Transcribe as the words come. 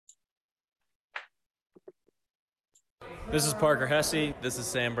This is Parker Hesse. This is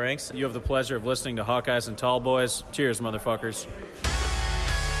Sam Branks. You have the pleasure of listening to Hawkeyes and Tall Boys. Cheers, motherfuckers.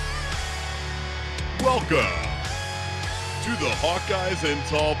 Welcome to the Hawkeyes and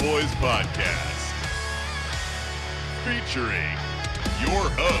Tall Boys podcast, featuring your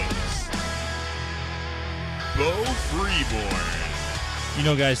hosts, Bo Freeborn. You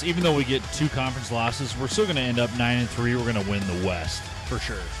know, guys, even though we get 2 conference losses, we're still going to end up 9-3. We're going to win the West for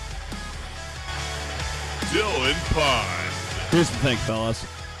sure. Dylan Pond. Here's the thing, fellas.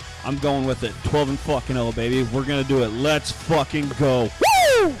 I'm going with it. 12-0, baby. We're going to do it. Let's fucking go.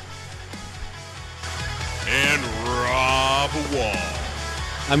 Woo! And Rob Wall.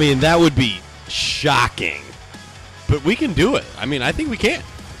 I mean, that would be shocking. But we can do it. I mean, I think we can.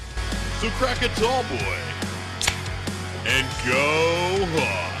 So crack a tall boy and go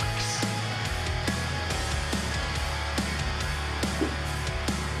Hawks.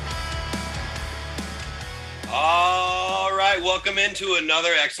 All right, welcome into another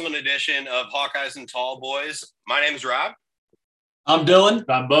excellent edition of Hawkeyes and Tall Boys. My name is Rob. I'm Dylan.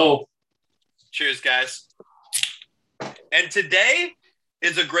 I'm Bo. Cheers, guys. And today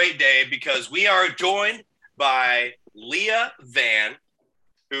is a great day because we are joined by Leah Van,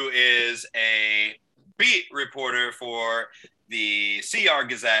 who is a beat reporter for the CR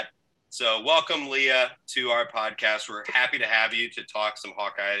Gazette. So welcome, Leah, to our podcast. We're happy to have you to talk some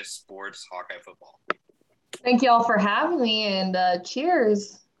Hawkeye sports, Hawkeye football. Thank you all for having me, and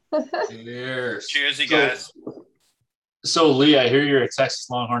cheers. Cheers. Cheers, you guys. So, Lee, I hear you're a Texas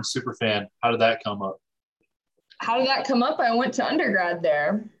Longhorn super fan. How did that come up? How did that come up? I went to undergrad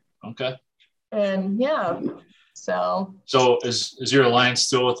there. Okay. And, yeah, so. So, is your alliance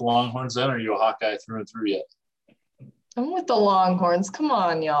still with the Longhorns then, or are you a Hawkeye through and through yet? I'm with the Longhorns. Come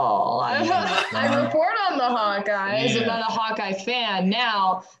on, y'all. I report on the Hawkeyes. I'm not a Hawkeye fan.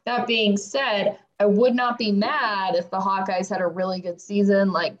 Now, that being said, I would not be mad if the Hawkeyes had a really good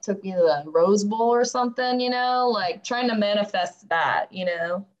season, like took me to the Rose Bowl or something, you know, like trying to manifest that, you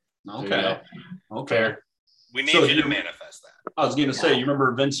know. Okay. We need you to manifest that. I was going to say, you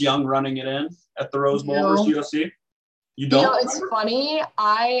remember Vince Young running it in at the Rose Bowl versus USC? You don't? You know, it's funny.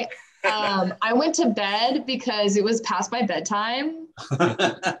 I went to bed because it was past my bedtime.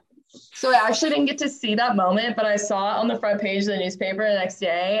 So I actually didn't get to see that moment, but I saw it on the front page of the newspaper the next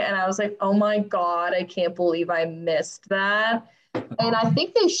day. And I was like, oh my God, I can't believe I missed that. And I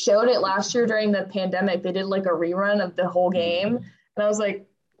think they showed it last year during the pandemic. They did like a rerun of the whole game. And I was like,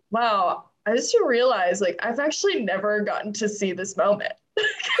 wow, I just realized like I've actually never gotten to see this moment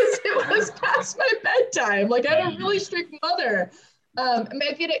because it was past my bedtime. Like I had a really strict mother. I mean,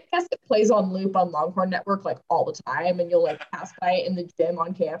 I guess it plays on loop on Longhorn Network like all the time, and you'll like pass by it in the gym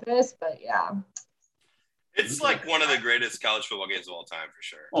on campus. But yeah, it's like one of the greatest college football games of all time for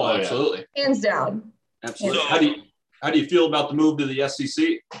sure. Oh, absolutely, hands down. Absolutely. How do you feel about the move to the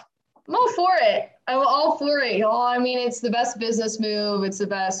SEC? I'm all for it. I'm all for it, y'all. I mean, it's the best business move. It's the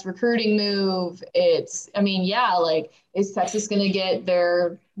best recruiting move. Like, is Texas going to get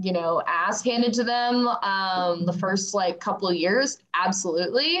their, ass handed to them the first, couple of years?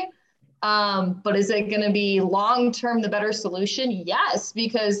 Absolutely. But is it going to be long-term the better solution? Yes,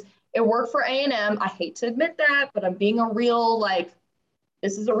 because it worked for A&M. I hate to admit that, but I'm being a real,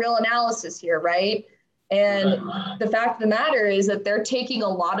 this is a real analysis here, right? And the fact of the matter is that they're taking a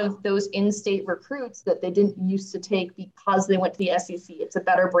lot of those in-state recruits that they didn't used to take because they went to the SEC. It's a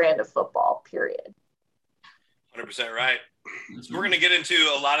better brand of football, period. 100% right. So we're going to get into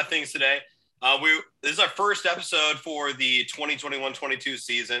a lot of things today. This is our first episode for the 2021-22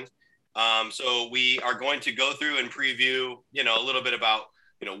 season. So we are going to go through and preview, a little bit about,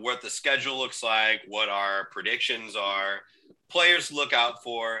 what the schedule looks like, what our predictions are, players to look out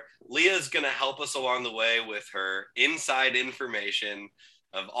for. Leah's going to help us along the way with her inside information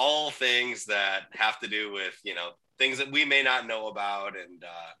of all things that have to do with, things that we may not know about.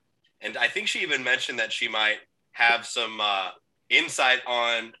 And I think she even mentioned that she might have some insight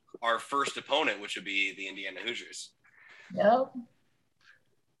on our first opponent, which would be the Indiana Hoosiers. Yep.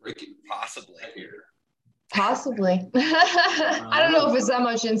 Possibly. Possibly. I don't know if it's that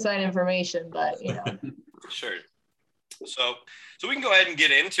much inside information, but, Sure. So we can go ahead and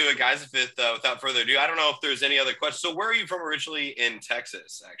get into it, guys, without further ado. I don't know if there's any other questions. So where are you from originally in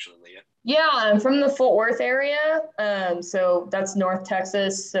Texas, actually, Leah? Yeah, I'm from the Fort Worth area. So that's North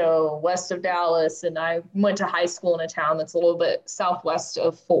Texas, so west of Dallas. And I went to high school in a town that's a little bit southwest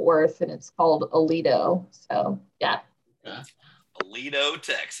of Fort Worth, and it's called Aledo. So, yeah. Aledo,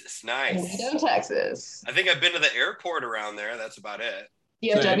 Texas. Nice. Aledo, Texas. I think I've been to the airport around there. That's about it.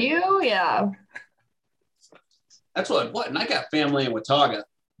 DFW? Yeah. That's what, and I got family in Watauga.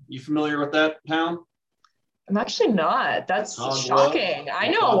 You familiar with that town? I'm actually not. That's Hogwarts. shocking. I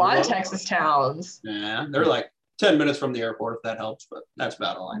know a lot of Hogwarts. Texas towns. Yeah, they're like 10 minutes from the airport, if that helps, but that's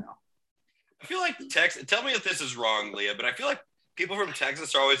about all I know. I feel like Texas. Tell me if this is wrong, Leah, but I feel like people from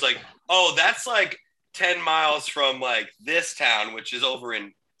Texas are always like, "Oh, that's like 10 miles from like this town, which is over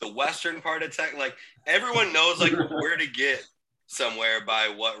in the western part of Texas." Like everyone knows like where to get somewhere by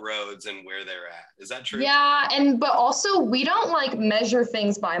what roads and where they're at. Is that true? Yeah, but also we don't like measure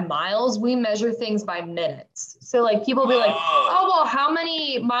things by miles. We measure things by minutes. So like people be like, "Oh, well, how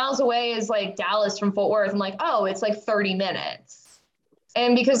many miles away is like Dallas from Fort Worth?" I'm like, "Oh, it's like 30 minutes."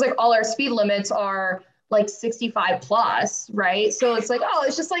 And because like all our speed limits are like 65 plus, right? So it's like, oh,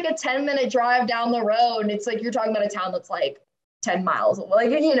 it's just like a 10-minute drive down the road. And it's like, you're talking about a town that's like 10 miles, like,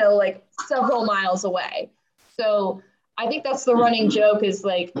 you know, like several miles away. So I think that's the running joke is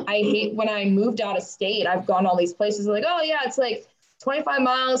like, I hate when I moved out of state, I've gone all these places like, oh yeah, it's like 25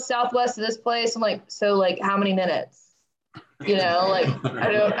 miles southwest of this place. I'm like, so like how many minutes? You know, like,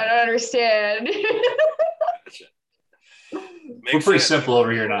 I don't understand. We're pretty simple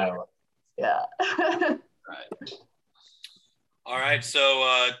over here in Iowa. Yeah. All right.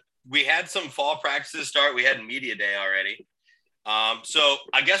 So we had some fall practices start. We had media day already. So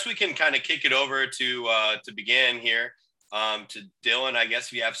I guess we can kind of kick it over to begin here to Dylan. I guess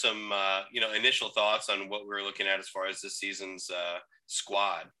if you have some, initial thoughts on what we're looking at as far as this season's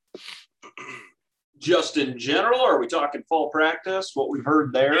squad. Just in general, or are we talking fall practice? What we've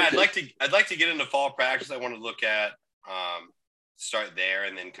heard there? Yeah, I'd like to get into fall practice. I want to look at start there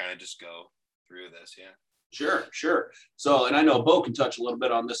and then kind of just go through this. Yeah. Sure. So, and I know Bo can touch a little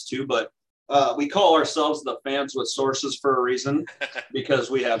bit on this too, but we call ourselves the fans with sources for a reason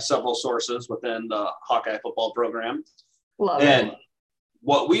because we have several sources within the Hawkeye football program. Love and it.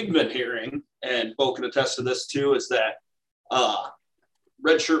 What we've been hearing, and Bo can attest to this too, is that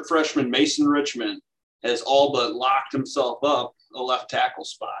redshirt freshman Mason Richmond has all but locked himself up a left tackle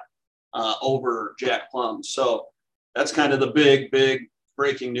spot over Jack Plum. So that's kind of the big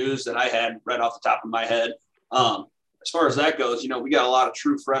breaking news that I had right off the top of my head. As far as that goes, we got a lot of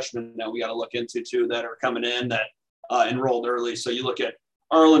true freshmen that we got to look into too that are coming in that enrolled early. So you look at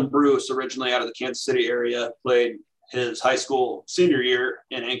Arlen Bruce, originally out of the Kansas City area, played his high school senior year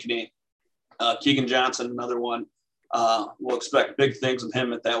in Ankeny. Keegan Johnson, another one. We'll expect big things of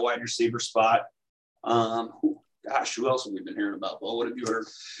him at that wide receiver spot. Who else have we been hearing about? Well, what have you heard?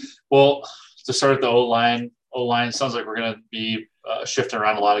 Well, to start at the O-line sounds like we're going to be shifting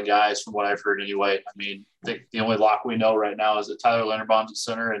around a lot of guys from what I've heard anyway. I mean, the only lock we know right now is that Tyler Linderbaum's at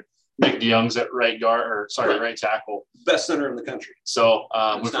center and Nick DeYoung's at right tackle. Best center in the country. So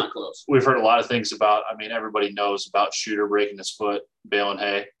it's not close. We've heard a lot of things about, everybody knows about Shooter breaking his foot, baling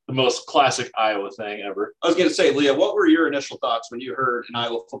hay, the most classic Iowa thing ever. I was going to say, Leah, what were your initial thoughts when you heard an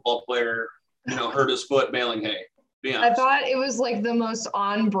Iowa football player, hurt his foot baling hay? Be honest. I thought it was like the most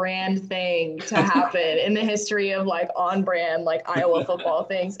on-brand thing to happen in the history of like on-brand like Iowa football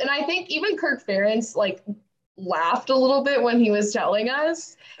things. And I think even Kirk Ferentz like laughed a little bit when he was telling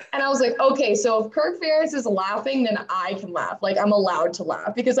us. And I was like, okay, so if Kirk Ferentz is laughing, then I can laugh. Like I'm allowed to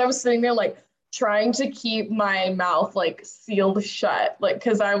laugh because I was sitting there like trying to keep my mouth like sealed shut, like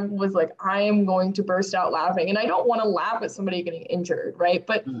because I was like, I am going to burst out laughing, and I don't want to laugh at somebody getting injured, right?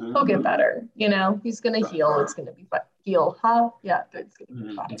 But he'll get better, he's gonna heal. It's gonna be fine. Heal, huh? Yeah, it's gonna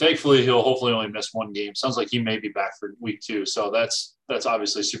be fine. And thankfully, he'll hopefully only miss one game. Sounds like he may be back for week 2, so that's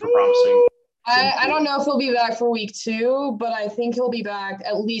obviously super promising. I don't know if he'll be back for week 2, but I think he'll be back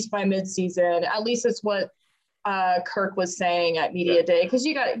at least by midseason. At least it's what Kirk was saying at media day, because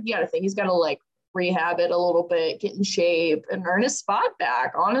you got to think he's got to like rehab it a little bit, get in shape, and earn his spot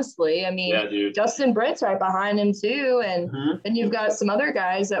back. Honestly, I mean, Justin Britt's right behind him too, and then you've got some other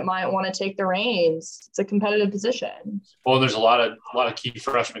guys that might want to take the reins. It's a competitive position. Well, there's a lot of key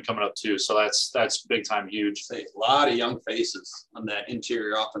freshmen coming up too, so that's big time huge. A lot of young faces on that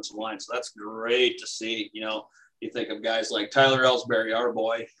interior offensive line, so that's great to see. You think of guys like Tyler Ellsbury, our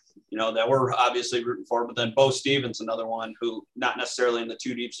boy, that we're obviously rooting for, but then Bo Stevens, another one who not necessarily in the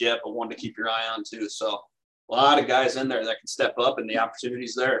 2 deeps yet, but one to keep your eye on too. So a lot of guys in there that can step up, and the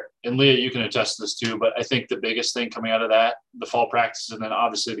opportunity's there. And Leah, you can attest to this too, but I think the biggest thing coming out of that, the fall practices, and then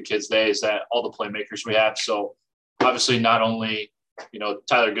obviously the kids' day, is that all the playmakers we have. So obviously not only,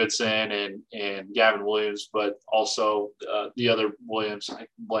 Tyler Goodson and Gavin Williams, but also the other Williams, I'm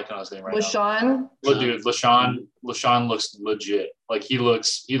blanking on his name right now. LaShawn looks legit. Like he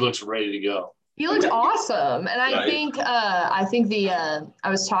looks ready to go. He looked awesome. And I think I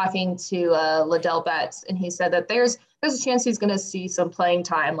was talking to Liddell Betts, and he said that there's a chance he's going to see some playing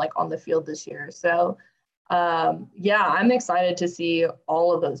time like on the field this year. So I'm excited to see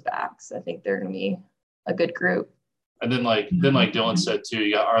all of those backs. I think they're going to be a good group. And then like Dylan said too,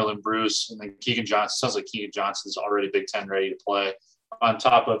 you got Arlen Bruce and then Keegan Johnson. Sounds like Keegan Johnson's already Big Ten ready to play, on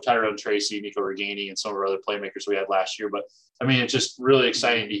top of Tyrone Tracy, Nico Reganey, and some of our other playmakers we had last year. But I mean, it's just really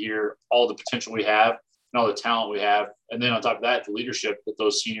exciting to hear all the potential we have and all the talent we have. And then on top of that, the leadership that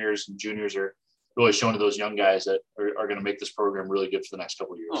those seniors and juniors are really showing to those young guys that are going to make this program really good for the next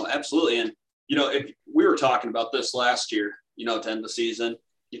couple of years. Oh, absolutely. And, if we were talking about this last year, to end the season,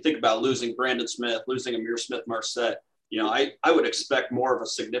 you think about losing Brandon Smith, losing Amir Smith-Marset, I would expect more of a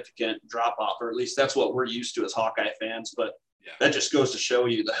significant drop off, or at least that's what we're used to as Hawkeye fans. But that just goes to show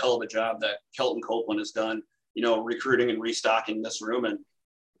you the hell of a job that Kelton Copeland has done, recruiting and restocking this room. And,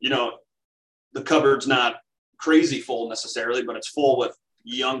 the cupboard's not crazy full necessarily, but it's full with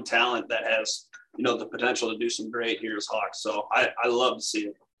young talent that has, the potential to do some great here as Hawks. So I love to see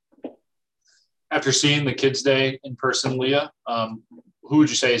it. After seeing the Kids Day in person, Leah, who would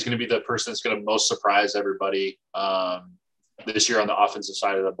you say is going to be the person that's going to most surprise everybody this year on the offensive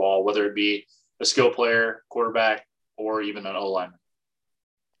side of the ball, whether it be a skill player, quarterback, or even an O-lineman?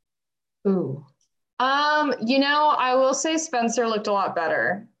 Ooh. I will say Spencer looked a lot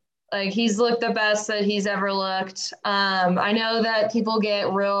better. Like, he's looked the best that he's ever looked. I know that people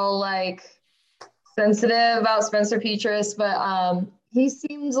get real, sensitive about Spencer Petras, but he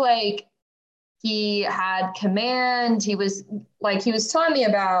seems like he had command. He was telling me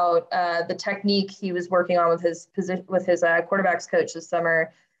about the technique he was working on with his quarterbacks coach this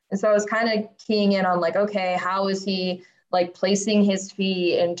summer. And so I was kind of keying in on okay, how is he placing his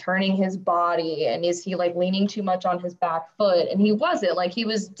feet and turning his body? And is he leaning too much on his back foot? And he wasn't. He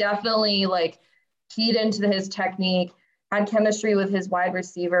was definitely keyed into his technique, had chemistry with his wide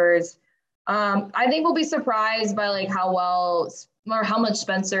receivers. I think we'll be surprised by how well or how much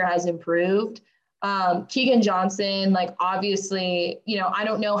Spencer has improved. Keegan Johnson, obviously, I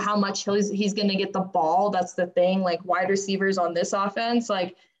don't know how much he's going to get the ball. That's the thing. Wide receivers on this offense,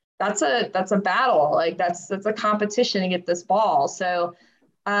 that's a battle. That's a competition to get this ball. So,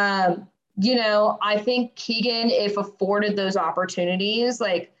 I think Keegan, if afforded those opportunities,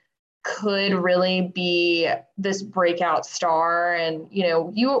 could really be this breakout star. And,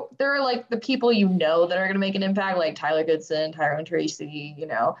 there are the people that are going to make an impact, like Tyler Goodson, Tyrone Tracy,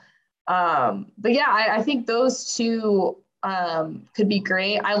 but yeah, I think those two could be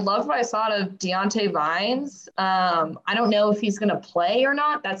great. I love what I saw out of Deontay Vines. I don't know if he's going to play or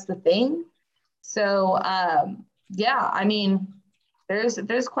not. That's the thing. So, yeah, I mean,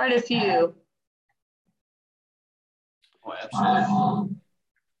 there's quite a few. Oh, absolutely.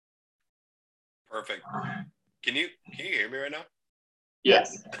 Perfect. Can you hear me right now?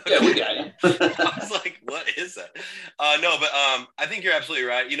 Yes. Yeah, we got you. I was like, what is that? No, but I think you're absolutely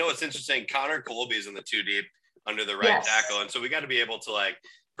right. What's interesting? Connor Colby is in the 2 deep under the right tackle. And so we got to be able to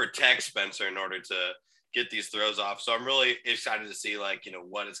protect Spencer in order to get these throws off. So I'm really excited to see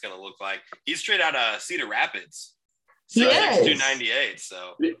what it's going to look like. He's straight out of Cedar Rapids. 298.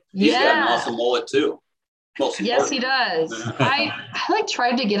 So he's got an awesome mullet too. Yes, he does. I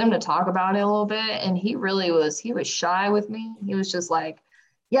tried to get him to talk about it a little bit, and he was shy with me. He was just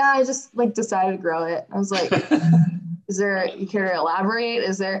yeah, I just decided to grow it. I was like, you care to elaborate?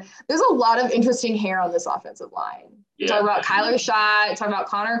 There's a lot of interesting hair on this offensive line. Yeah. Talk about Kyler Schott, talk about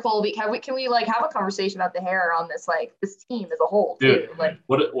Connor Colby. Can we have a conversation about the hair on this this team as a whole? Dude, too?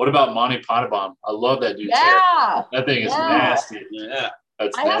 What about Monty Pottebaum? I love that dude's hair. That thing is nasty. Yeah.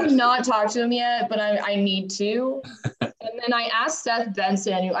 I have not talked to him yet, but I need to. And then I asked Seth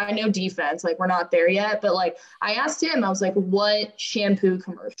Benson, who I know defense, we're not there yet, but I asked him, I was like, what shampoo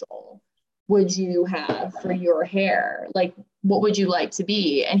commercial would you have for your hair? What would you like to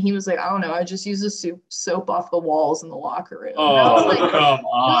be? And he was like, I don't know. I just use the soap off the walls in the locker room. Oh, I was like, come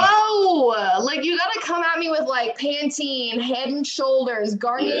on. No, you got to come at me with Pantene, Head and Shoulders,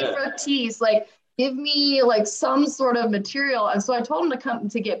 Garnier Fructis, give me some sort of material. And so I told him to come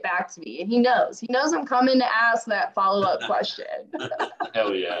to get back to me, and he knows I'm coming to ask that follow-up question.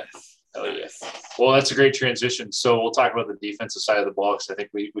 Hell yeah. Well, that's a great transition. So we'll talk about the defensive side of the ball, because I think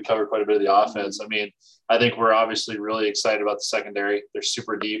we covered quite a bit of the offense. I mean, I think we're obviously really excited about the secondary. They're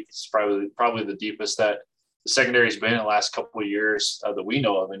super deep. It's probably the deepest that the secondary's been in the last couple of years that we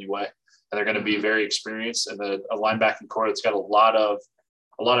know of anyway. And they're going to be very experienced. And a linebacking core that's got a lot of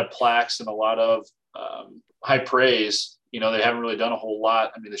plaques and a lot of high praise. They haven't really done a whole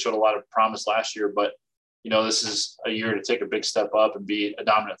lot. I mean, they showed a lot of promise last year, but this is a year to take a big step up and be a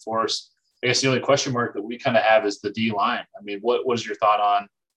dominant force. I guess the only question mark that we kind of have is the D line. I mean, what is your thought on,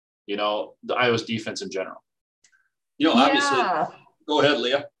 the Iowa's defense in general? Obviously. Go ahead,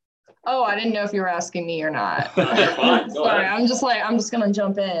 Leah. Oh, I didn't know if you were asking me or not. You're fine. Go Sorry, ahead. I'm just going to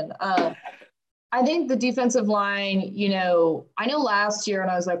jump in. I think the defensive line, I know last year when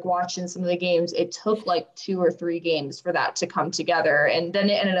I was like watching some of the games, it took like 2 or 3 games for that to come together. And then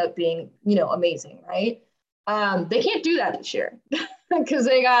it ended up being, amazing, right? They can't do that this year because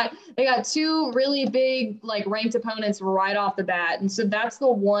they got 2 really big, like ranked opponents right off the bat. And so that's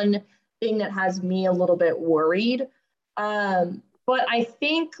the one thing that has me a little bit worried. But I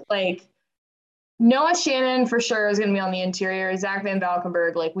think like Noah Shannon for sure is going to be on the interior. Zach Van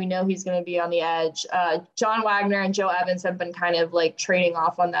Valkenburg, like we know he's going to be on the edge. John Wagner and Joe Evans have been kind of like trading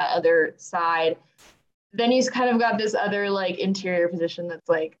off on that other side. Then he's kind of got this other like interior position that's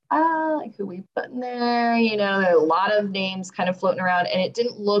like, who we put in there? There are a lot of names kind of floating around, and it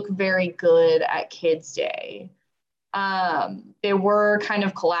didn't look very good at Kids Day. They were kind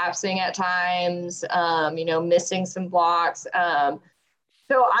of collapsing at times, missing some blocks.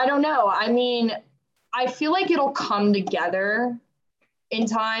 So I don't know. I mean, I feel like it'll come together in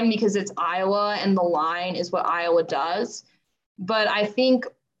time because it's Iowa and the line is what Iowa does. But I think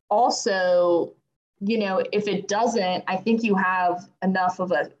also, if it doesn't, I think you have enough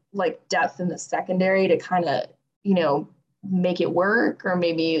of a like depth in the secondary to kind of, make it work, or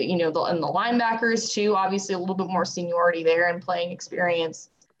maybe, and the linebackers too, obviously a little bit more seniority there and playing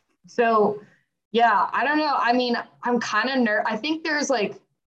experience. So yeah, I don't know. I mean, I'm kind of I think there's like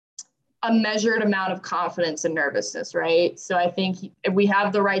a measured amount of confidence and nervousness, right? So I think if we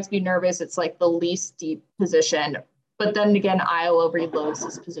have the right to be nervous, it's like the least deep position. But then again, Iowa reloads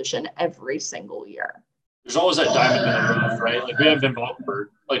this position every single year. There's always that diamond in the rough, right? Like we have Van Valkenburg.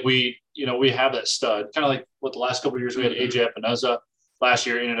 Like we have that stud. Kind of like what the last couple of years we had AJ Epineza. Last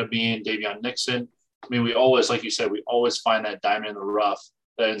year ended up being Davion Nixon. I mean, we always, like you said, we always find that diamond in the rough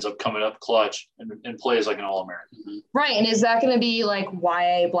that ends up coming up clutch and plays like an All-American. Right. And is that going to be like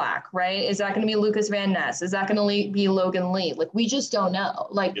Y.A. Black, right? Is that going to be Lucas Van Ness? Is that going to be Logan Lee? Like, we just don't know.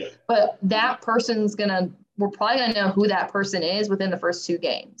 Like, yeah. But that person's we're probably going to know who that person is within the first 2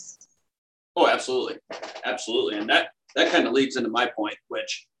 games. Oh, absolutely. Absolutely. And that kind of leads into my point,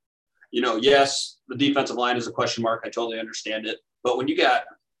 which, yes, the defensive line is a question mark. I totally understand it. But when you got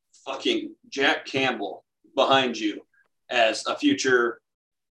fucking Jack Campbell behind you as a future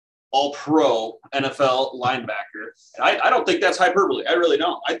all-pro NFL linebacker, I don't think that's hyperbole. I really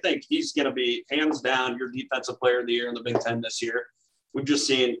don't. I think he's going to be hands down your defensive player of the year in the Big Ten this year. We've just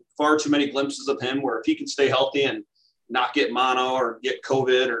seen far too many glimpses of him where if he can stay healthy and not get mono or get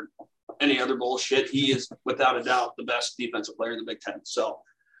COVID or any other bullshit, he is without a doubt the best defensive player in the Big Ten. So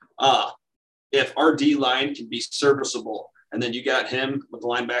if our D-line can be serviceable, and then you got him with the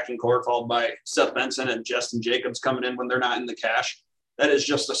linebacking core followed by Seth Benson and Justin Jacobs coming in when they're not in the cash, that is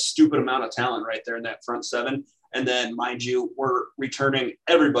just a stupid amount of talent right there in that front 7. And then, mind you, we're returning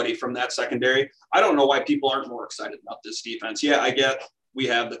everybody from that secondary. I don't know why people aren't more excited about this defense. Yeah, I get we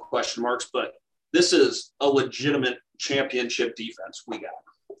have the question marks, but this is a legitimate championship defense we got.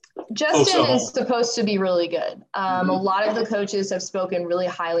 Justin is supposed to be really good. A lot of the coaches have spoken really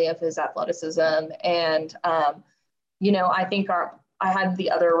highly of his athleticism. And, I think I had the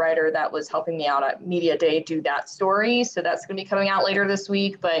other writer that was helping me out at Media Day do that story. So that's going to be coming out later this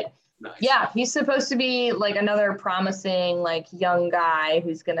week. But nice. Yeah, he's supposed to be like another promising, like young guy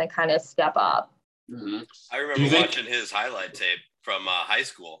who's going to kind of step up. Mm-hmm. I remember watching his highlight tape from high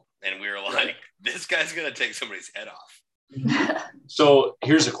school, and we were like, this guy's going to take somebody's head off. So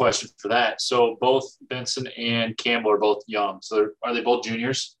here's a question for that. So both Benson and Campbell are both young. So are they both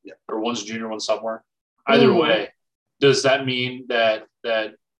juniors? Yeah. Or one's junior, one's sophomore? Either way, does that mean that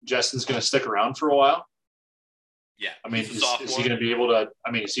Justin's going to stick around for a while? Yeah. I mean, is he going to be able to –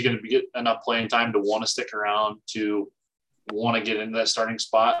 I mean, is he going to get enough playing time to want to stick around, to want to get into that starting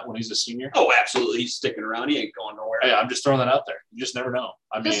spot when he's a senior? Oh, absolutely. He's sticking around. He ain't going nowhere. Hey, I'm just throwing that out there. You just never know.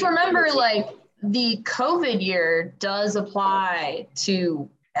 I mean, just remember, like – the COVID year does apply to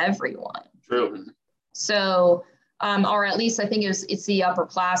everyone. True. So, or at least I think it's the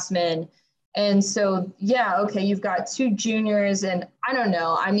upperclassmen. And so, yeah, okay, you've got 2 juniors, and I don't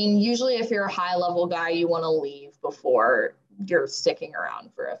know. I mean, usually if you're a high-level guy, you want to leave before you're sticking around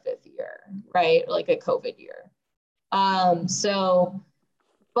for a 5th year, right? Like a COVID year.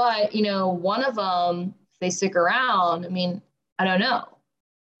 But, one of them, if they stick around, I mean, I don't know.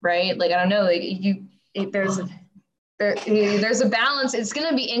 Right? Like, I don't know, there's a balance. It's going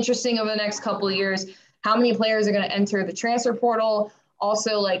to be interesting over the next couple of years, how many players are going to enter the transfer portal.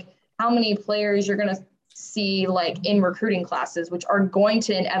 Also, like, how many players you're going to see, like, in recruiting classes, which are going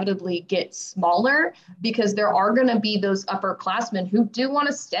to inevitably get smaller because there are going to be those upperclassmen who do want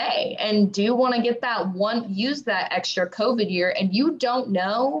to stay and do want to get use that extra COVID year. And you don't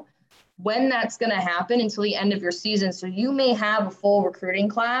know when that's going to happen until the end of your season. So you may have a full recruiting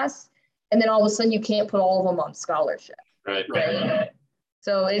class and then all of a sudden you can't put all of them on scholarship. Right.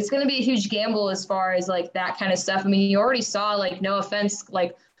 So it's going to be a huge gamble as far as like that kind of stuff. I mean, you already saw, like, no offense,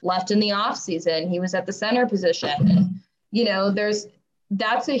 like left in the off season, he was at the center position. And, you know,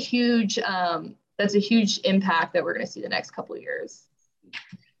 that's a huge impact that we're going to see the next couple of years.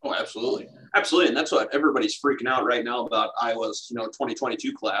 Oh, absolutely. Absolutely. And that's what everybody's freaking out right now about Iowa's,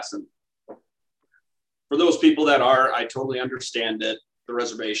 2022 class. And for those people that are, I totally understand it, the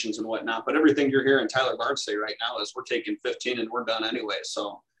reservations and whatnot, but everything you're hearing Tyler Barnes say right now is we're taking 15 and we're done anyway.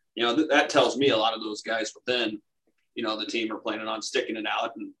 So, that tells me a lot of those guys within, the team are planning on sticking it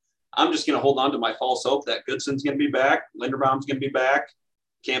out. And I'm just going to hold on to my false hope that Goodson's going to be back, Linderbaum's going to be back,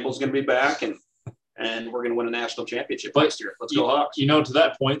 Campbell's going to be back, and we're going to win a national championship next year. Let's go Hawks. To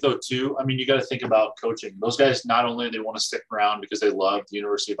that point, though, too, I mean, you got to think about coaching. Those guys, not only they want to stick around because they love the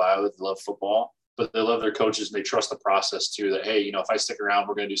University of Iowa, they love football, but they love their coaches and they trust the process, too, that, hey, if I stick around,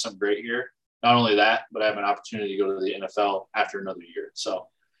 we're going to do something great here. Not only that, but I have an opportunity to go to the NFL after another year. So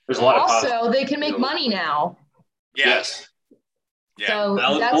there's a lot of also, they can make money now. Yes. Yeah. So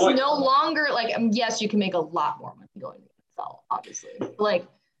that's point. No longer like, yes, you can make a lot more money going to the NFL, obviously. Like,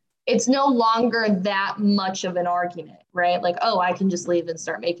 it's no longer that much of an argument, right? Like, oh, I can just leave and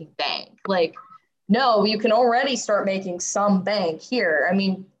start making bank. Like, no, you can already start making some bank here. I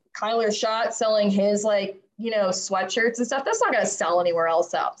mean, Kyler Schott selling his sweatshirts and stuff, that's not going to sell anywhere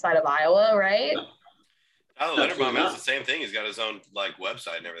else outside of Iowa, right? Oh, Linderbaum has the same thing. He's got his own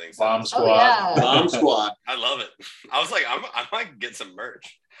website and everything. Bomb Squad. Oh, yeah. Bomb Squad. I love it. I was like, I might get some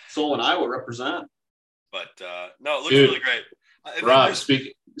merch. So and Iowa represent. But no, it looks really great. Rob,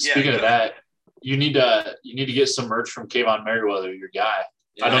 speaking of that, you need to get some merch from Kayvon Merriweather, your guy.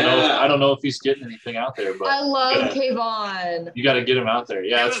 Yeah. I don't know if he's getting anything out there, but I love Kayvon. You got to get him out there.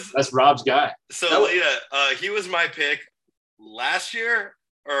 Yeah, that's Rob's guy. So he was my pick last year,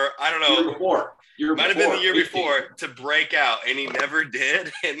 or I don't know. Year before. Might have been the year before to break out, and he never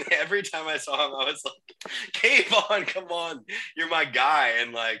did. And every time I saw him, I was like, Kayvon, come on, you're my guy.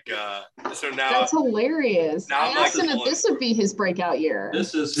 And so now that's hilarious. I asked him if this would be his breakout year.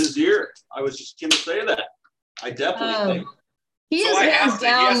 This is his year. I was just going to say that. I definitely think. He is hands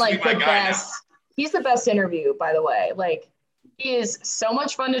down the best. He's the best interview, by the way. Like, he is so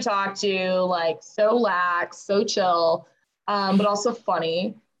much fun to talk to, like so lax, so chill, but also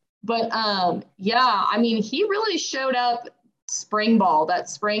funny. But I mean, he really showed up spring ball, that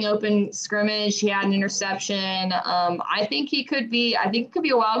spring open scrimmage. He had an interception. I think it could be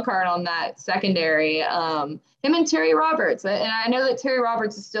a wild card on that secondary. Him and Terry Roberts. And I know that Terry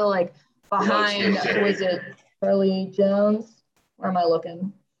Roberts is still behind, was it Charlie Jones? Where am I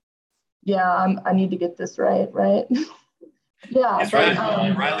looking? Yeah, I need to get this right? Yeah. He's Riley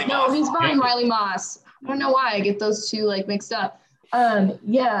Moss. No, he's behind Riley Moss. I don't know why I get those two mixed up.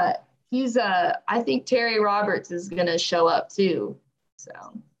 He's I think Terry Roberts is gonna show up too. So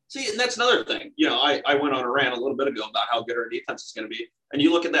see, and that's another thing. I went on a rant a little bit ago about how good our defense is gonna be. And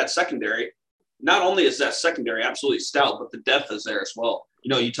you look at that secondary, not only is that secondary absolutely stout, but the depth is there as well.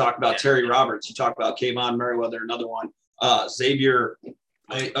 You talk about Terry Roberts, you talk about Kayvon Merriweather, another one. Xavier,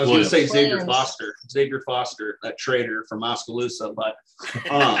 I was going to say Xavier Foster, that traitor from Oskaloosa, but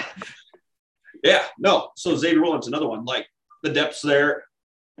so Xavier Williams, another one. Like, the depth's there.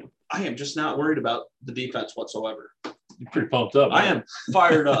 I am just not worried about the defense whatsoever. You're pretty pumped up. I am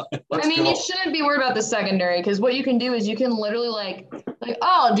fired up. Let's go. You shouldn't be worried about the secondary, because what you can do is you can literally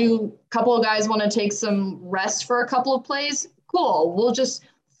do a couple of guys want to take some rest for a couple of plays? Cool. We'll just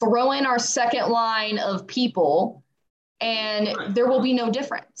throw in our second line of people, and there will be no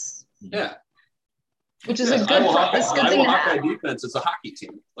difference. Yeah. Which is a good thing to have. Hawkeye defense is a hockey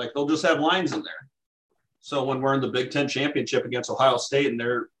team. They'll just have lines in there. So when we're in the Big Ten championship against Ohio State and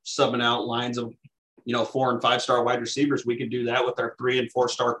they're subbing out lines of, 4 and 5 star wide receivers, we can do that with our 3 and 4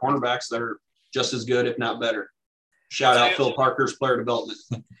 star cornerbacks that are just as good, if not better. Shout out Phil Parker's player development.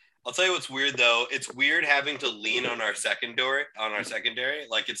 I'll tell you what's weird though. It's weird having to lean on our secondary.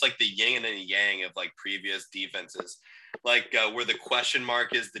 It's like the yin and the yang of previous defenses. Where the question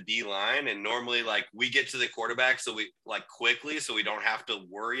mark is the D line, and normally we get to the quarterback so we quickly, so we don't have to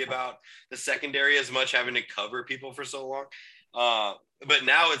worry about the secondary as much, having to cover people for so long. But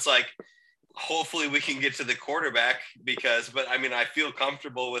now it's hopefully we can get to the quarterback but I feel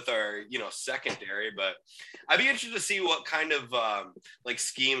comfortable with our secondary, but I'd be interested to see what kind of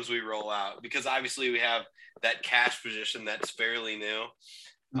schemes we roll out, because obviously we have that cash position that's fairly new.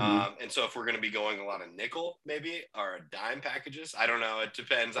 And so if we're going to be going a lot of nickel maybe, or dime packages, I don't know, it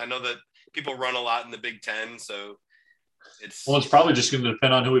depends. I know that people run a lot in the Big Ten, so it's probably just going to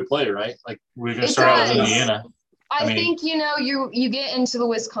depend on who we play, right? We're going to start out with Indiana. I think, you get into the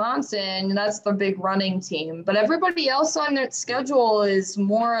Wisconsin, that's the big running team, but everybody else on their schedule is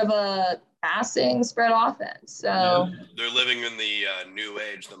more of a passing spread offense. So they're living in the new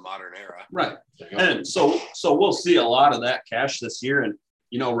age, the modern era. Right. And so we'll see a lot of that cash this year. And,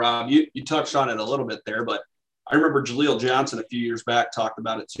 Rob, you touched on it a little bit there, but I remember Jaleel Johnson a few years back talked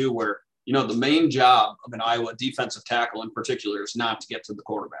about it too, where, the main job of an Iowa defensive tackle in particular is not to get to the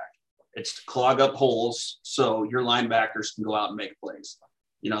quarterback. It's to clog up holes so your linebackers can go out and make plays.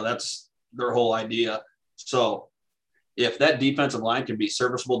 That's their whole idea. So if that defensive line can be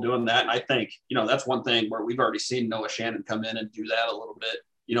serviceable doing that, and I think, that's one thing where we've already seen Noah Shannon come in and do that a little bit,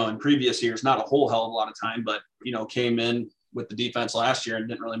 in previous years, not a whole hell of a lot of time, but, came in with the defense last year and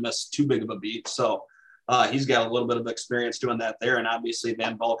didn't really miss too big of a beat. So he's got a little bit of experience doing that there. And obviously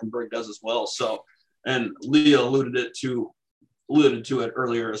Van Valkenburg does as well. So, and Leah alluded to it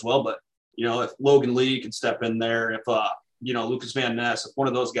earlier as well, but, if Logan Lee can step in there, if, Lucas Van Ness, if one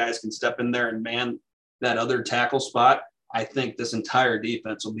of those guys can step in there and man that other tackle spot, I think this entire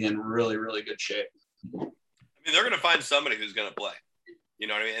defense will be in really, really good shape. They're going to find somebody who's going to play. You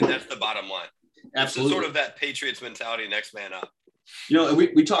know what I mean? And that's the bottom line. Absolutely. It's sort of that Patriots mentality, next man up. And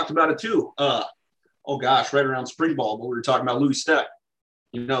we talked about it too. Right around spring ball, but we were talking about Louis Steck.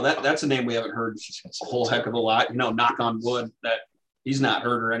 That's a name we haven't heard a whole heck of a lot. Knock on wood that he's not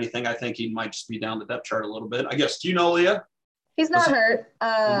hurt or anything. I think he might just be down the depth chart a little bit. I guess. Do you know, Leah? He's not hurt.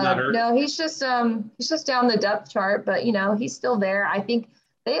 He's not hurt? No, he's just down the depth chart, but he's still there. I think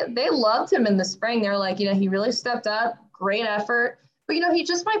they loved him in the spring. They're like, he really stepped up, great effort. But he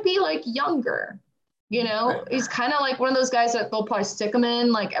just might be like younger. He's kind of like one of those guys that they'll probably stick him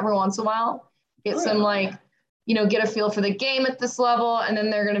in like every once in a while, get some get a feel for the game at this level, and then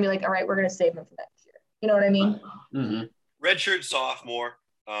they're gonna be like, all right, we're gonna save him for next year. You know what I mean? Mm-hmm. Redshirt sophomore.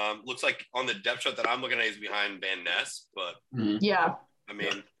 Looks like on the depth chart that I'm looking at, he's behind Van Ness, but yeah.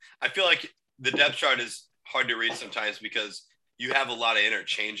 I feel like the depth chart is hard to read sometimes because you have a lot of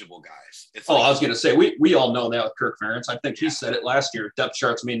interchangeable guys. I was going to say, we all know that with Kirk Ferentz. I think he said it last year. Depth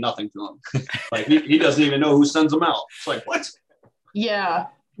charts mean nothing to him. Like he doesn't even know who sends them out. It's like, what? Yeah.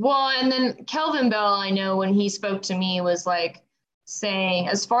 Well, and then Kelvin Bell, I know when he spoke to me was like saying,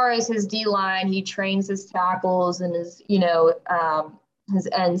 as far as his D line, he trains his tackles and his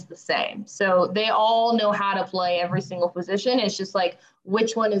ends the same. So they all know how to play every single position. It's just like,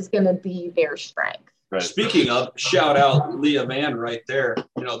 which one is going to be their strength? Right. Speaking of, shout out Leah Van right there.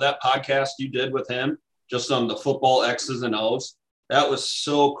 That podcast you did with him, just on the football X's and O's, that was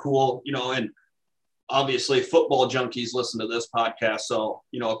so cool. And obviously football junkies listen to this podcast. So,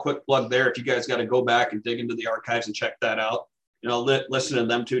 a quick plug there. If you guys got to go back and dig into the archives and check that out, listen to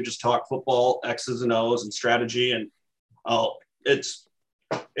them too, just talk football X's and O's and strategy. And it's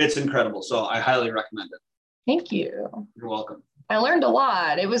incredible. So I highly recommend it. Thank you. You're welcome. I learned a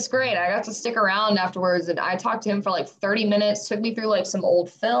lot. It was great. I got to stick around afterwards, and I talked to him for like 30 minutes, took me through like some old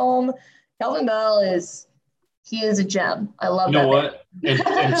film. Kelvin Bell is a gem. I love that. You know what? And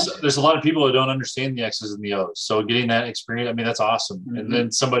there's a lot of people that don't understand the X's and the O's. So getting that experience, that's awesome. Mm-hmm. And then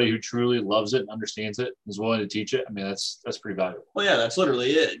somebody who truly loves it and understands it is willing to teach it. That's pretty valuable. Well, yeah, that's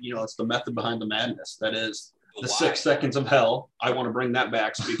literally it. It's the method behind the madness. That is the 6 seconds of hell. I want to bring that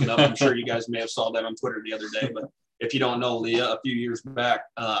back. Speaking of, I'm sure you guys may have saw that on Twitter the other day, but if you don't know, Leah, a few years back,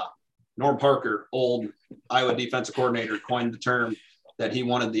 Norm Parker, old Iowa defensive coordinator, coined the term that he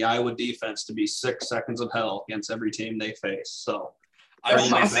wanted the Iowa defense to be 6 seconds of hell against every team they face. So I've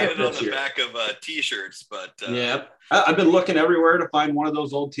only seen it on the back of T-shirts, but yeah, I've been looking everywhere to find one of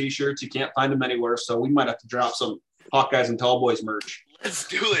those old T-shirts. You can't find them anywhere, so we might have to drop some Hawkeyes and Tall Boys merch. Let's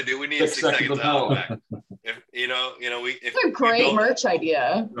do it, dude. We need 6 seconds of hell back. It's a great merch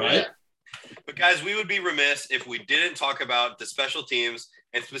idea, right? But guys, we would be remiss if we didn't talk about the special teams,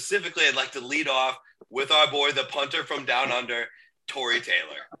 and specifically, I'd like to lead off with our boy, the punter from down under, Tory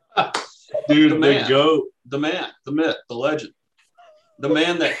Taylor. Dude, the GOAT, the man, the myth, the legend, the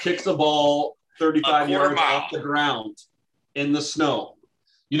man that kicks the ball 35 yards off the ground in the snow.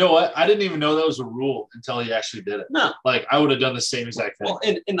 You know what? I didn't even know that was a rule until he actually did it. No. Like, I would have done the same exact thing. Well,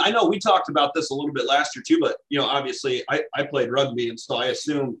 and I know we talked about this a little bit last year too, but, obviously I played rugby, and so I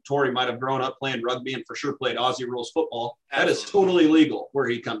assume Tory might have grown up playing rugby and for sure played Aussie rules football. Absolutely. That is totally legal where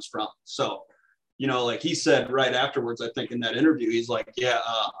he comes from. So, like he said right afterwards, I think in that interview, he's like, yeah,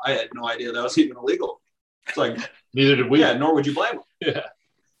 I had no idea that was even illegal. It's like, neither did we. Yeah, nor would you blame him. Yeah.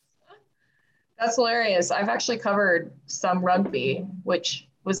 That's hilarious. I've actually covered some rugby, which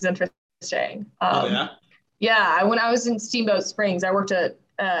was interesting. Yeah, when I was in Steamboat Springs, I worked at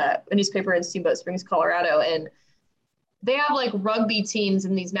a newspaper in Steamboat Springs, Colorado, and they have like rugby teams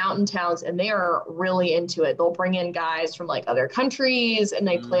in these mountain towns and they are really into it. They'll bring in guys from like other countries and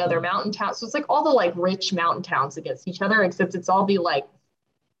they play other mountain towns. So it's like all the like rich mountain towns against each other, except it's all be like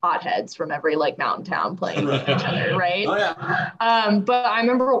hotheads from every like mountain town playing with each other, right? Oh yeah. But I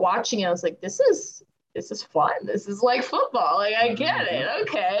remember watching it, I was like, this is fun. This is like football. Like I get it.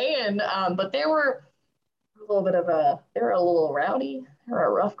 Okay. And but they were a little rowdy. They were a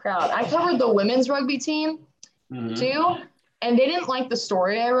rough crowd. I covered the women's rugby team too. And they didn't like the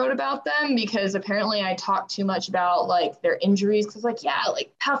story I wrote about them because apparently I talked too much about like their injuries. Cause like, yeah,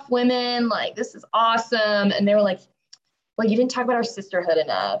 like tough women, like this is awesome. And they were like, well, you didn't talk about our sisterhood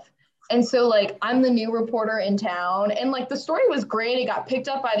enough. And so like, I'm the new reporter in town and like the story was great. It got picked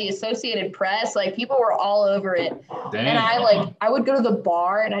up by the Associated Press. Like people were all over it. Dang. And I would go to the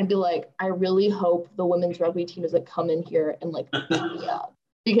bar and I'd be like, I really hope the women's rugby team doesn't come in here and like beat me up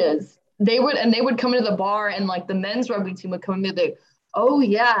because they would come into the bar and like the men's rugby team would come in and be like, oh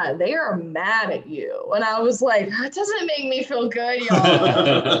yeah, they are mad at you. And I was like, that doesn't make me feel good,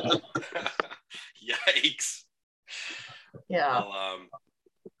 y'all. Yikes. Yeah. Well,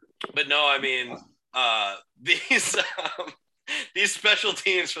 but no, I mean, these special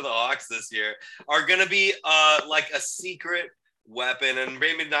teams for the Hawks this year are going to be like a secret weapon, and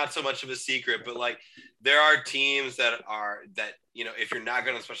maybe not so much of a secret, but like there are teams that you know, if you're not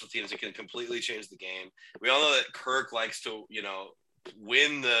going to special teams, it can completely change the game. We all know that Kirk likes to, you know,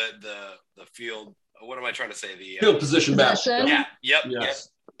 win the field. What am I trying to say? The Field position battle. Yeah. Yep. Yes.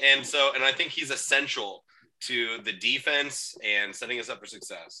 And I think he's essential to the defense and setting us up for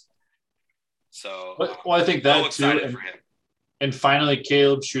success. So, well, I think that too. For him. And finally,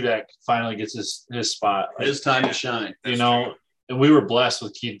 Caleb Shudak finally gets his spot. His time to shine. You know, and we were blessed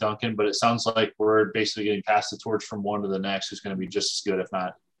with Keith Duncan, but it sounds like we're basically getting passed the torch from one to the next, who's going to be just as good, if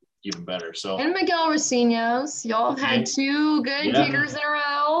not even better. So and Miguel Rosinos, y'all have had two good kickers in a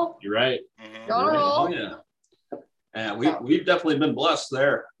row. You're right. Y'all roll. Oh yeah. And we've definitely been blessed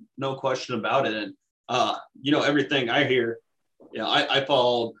there, no question about it. And you know, everything I hear, you know, I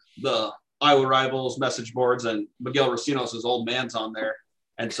followed the Iowa Rivals message boards, and Miguel Rosinos' old man's on there,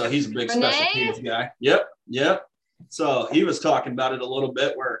 and so he's a big special teams guy. Yep. So he was talking about it a little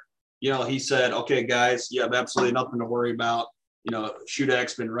bit, where, you know, he said, "Okay, guys, you have absolutely nothing to worry about. You know,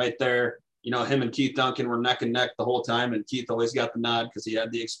 Shudak's been right there. You know, him and Keith Duncan were neck and neck the whole time, and Keith always got the nod because he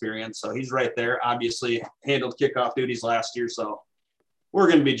had the experience. So he's right there. Obviously, handled kickoff duties last year, so we're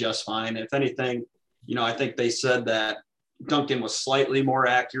going to be just fine. If anything, you know, I think they said that Duncan was slightly more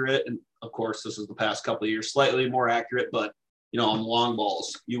accurate, and of course, this was the past couple of years, slightly more accurate, but, you know, on long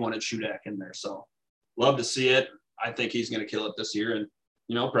balls, you wanted Shudak in there. So love to see it. I think he's going to kill it this year and,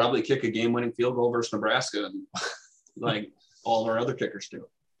 you know, probably kick a game-winning field goal versus Nebraska, and like all of our other kickers do.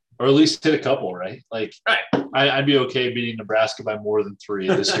 Or at least hit a couple, right? Like, I'd be okay beating Nebraska by more than 3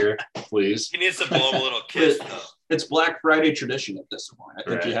 this year, please. He needs to blow him a little kiss, though. It's Black Friday tradition at this point. I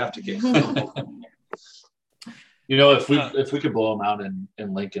think you have to kick. You know, if we could blow them out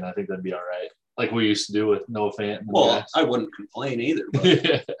in Lincoln, I think that'd be all right. Like we used to do with Noah Fant. Well, I wouldn't complain either.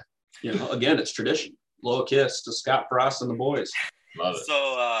 But, you know, again, it's tradition. Blow a kiss to Scott Frost and the boys. Love it.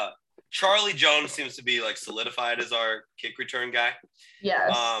 So Charlie Jones seems to be like solidified as our kick return guy. Yes.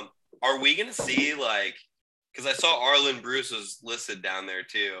 Are we gonna see like? Because I saw Arlen Bruce was listed down there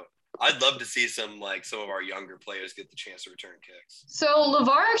too. I'd love to see some of our younger players get the chance to return kicks. So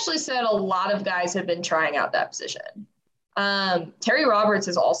LeVar actually said a lot of guys have been trying out that position. Terry Roberts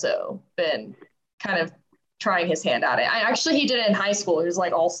has also been kind of trying his hand at it. He did it in high school. He was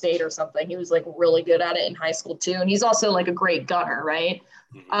like all-state or something. He was like really good at it in high school too. And he's also like a great gunner, right?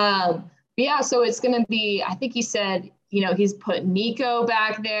 But yeah, so it's going to be, I think he said, you know, he's put Nico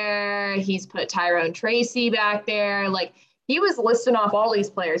back there. He's put Tyrone Tracy back there. Like, he was listing off all these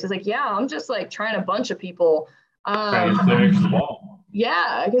players. He's like, yeah, I'm just like trying a bunch of people. Trying to clear the ball.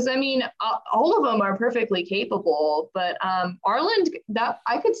 Yeah, because I mean, all of them are perfectly capable. But Arlen, that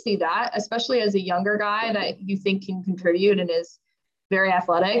I could see that, especially as a younger guy that you think can contribute and is very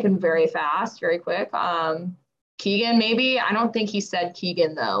athletic and very fast, very quick. Keegan, maybe. I don't think he said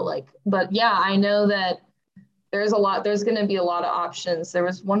Keegan though. Like, but yeah, I know that there's going to be a lot of options. There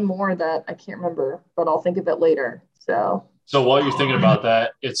was one more that I can't remember, but I'll think of it later. So while you're thinking about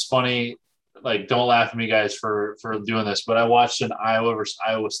that, it's funny, like, don't laugh at me guys for doing this, but I watched an Iowa versus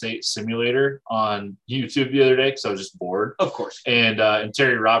Iowa State simulator on YouTube the other day because I was just bored. Of course. And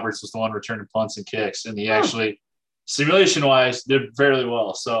Terry Roberts was the one returning punts and kicks, and he actually, simulation-wise, did fairly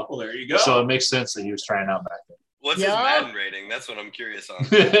well. So, well, there you go. So it makes sense that he was trying out back then. What's his Madden rating? That's what I'm curious on.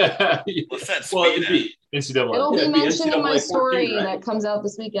 What's that speed? Well, it'd be NCAA. It'll be mentioned in my story 14, right? that comes out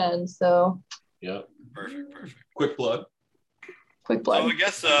this weekend. So. Yep. Perfect. Quick plug. quick plug. So I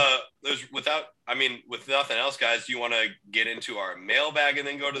guess with nothing else, guys, do you want to get into our mailbag and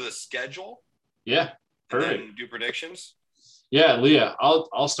then go to the schedule? Yeah, perfect. And then do predictions? Yeah, Leah,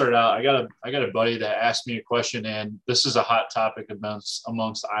 I'll start out. I got a buddy that asked me a question, and this is a hot topic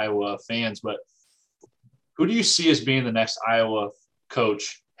amongst Iowa fans. But who do you see as being the next Iowa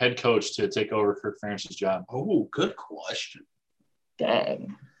head coach to take over Kirk Ferentz's job? Oh, good question.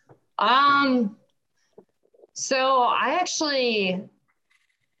 Dang. So I actually,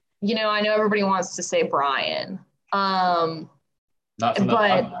 I know everybody wants to say Brian. Not from the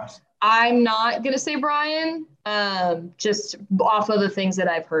but podcast. I'm not gonna say Brian. Just off of the things that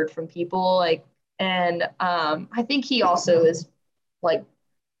I've heard from people, and I think he also is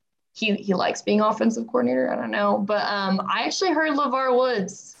he likes being offensive coordinator. I don't know, but I actually heard LeVar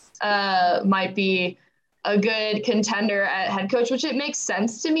Woods might be a good contender at head coach, which it makes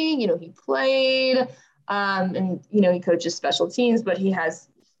sense to me. He played, and he coaches special teams, but he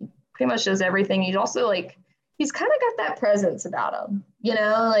pretty much does everything. He's also he's kind of got that presence about him,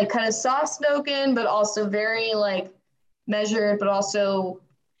 kind of soft-spoken, but also very measured, but also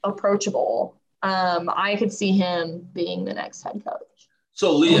approachable. I could see him being the next head coach.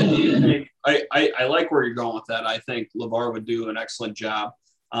 So, Leah, I like where you're going with that. I think LeVar would do an excellent job.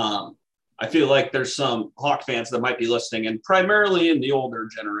 I feel like there's some Hawk fans that might be listening, and primarily in the older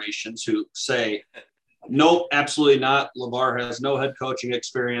generations, who say, nope, absolutely not. LeVar has no head coaching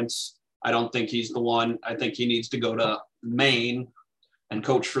experience. I don't think he's the one. I think he needs to go to Maine and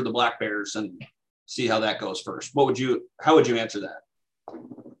coach for the Black Bears and see how that goes first. How would you answer that?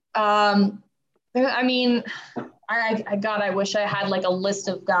 I mean, I wish I had a list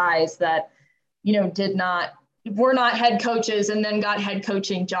of guys that, were not head coaches and then got head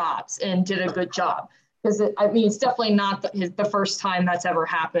coaching jobs and did a good job. Because it's definitely not the first time that's ever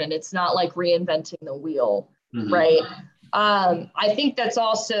happened. It's not like reinventing the wheel, Mm-hmm. right? I think that's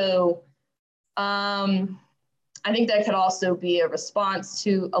also, I think that could also be a response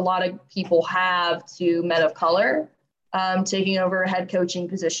to a lot of people have to men of color taking over head coaching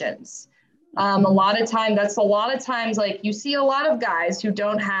positions. A lot of times you see a lot of guys who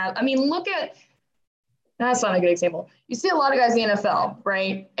don't have, that's not a good example. You see a lot of guys in the NFL,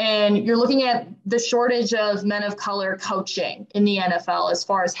 right? And you're looking at the shortage of men of color coaching in the NFL as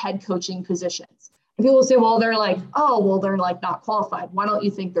far as head coaching positions. And people say, well, they're not qualified. Why don't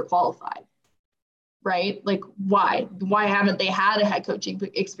you think they're qualified? Right? Why? Why haven't they had a head coaching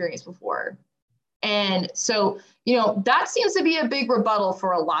experience before? And so, that seems to be a big rebuttal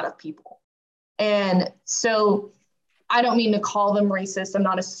for a lot of people. And so I don't mean to call them racist. I'm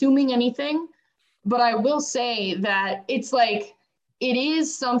not assuming anything, but I will say that it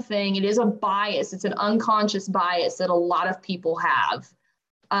is a bias. It's an unconscious bias that a lot of people have,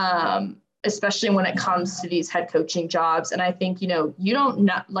 especially when it comes to these head coaching jobs. And I think, you don't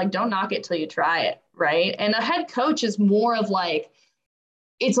knock it till you try it. Right. And a head coach is more of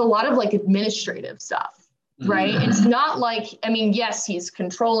it's a lot of administrative stuff, right? Mm-hmm. It's not yes, he's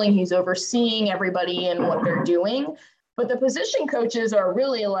controlling, he's overseeing everybody and what they're doing, but the position coaches are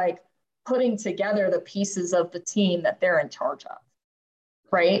really putting together the pieces of the team that they're in charge of.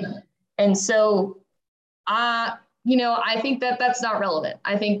 Right. And so, I think that's not relevant.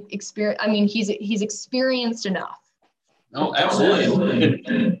 I think he's experienced enough. No, absolutely.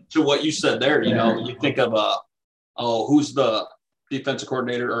 And to what you said there, you think of, who's the defensive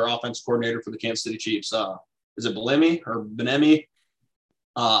coordinator or offensive coordinator for the Kansas City Chiefs? Is it Bieniemy or Bieniemy?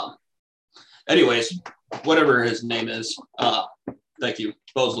 Anyways, whatever his name is. Thank you.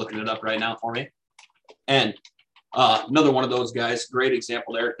 Bo's looking it up right now for me. And another one of those guys, great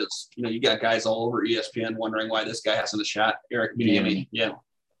example there, because, you got guys all over ESPN wondering why this guy hasn't a shot. Eric Bieniemy. Yeah.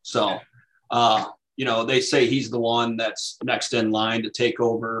 So, they say he's the one that's next in line to take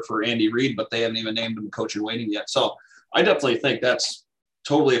over for Andy Reid, but they haven't even named him coach in waiting yet. So I definitely think that's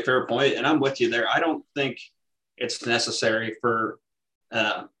totally a fair point, and I'm with you there. I don't think it's necessary for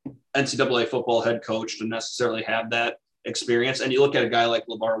NCAA football head coach to necessarily have that experience. And you look at a guy like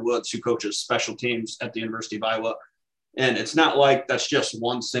LeVar Woods, who coaches special teams at the University of Iowa, and it's not like that's just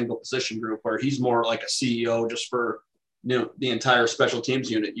one single position group, where he's more like a CEO just for the entire special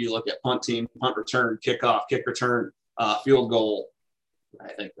teams unit. You look at punt team, punt return, kickoff, kick return, field goal.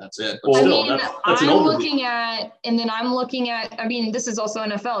 I think that's it. But still, that's an overview. I'm looking at, this is also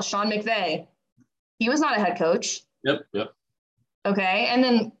NFL, Sean McVay. He was not a head coach. Yep. Okay. And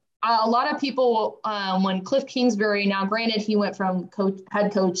then a lot of people, when Cliff Kingsbury, now granted, he went from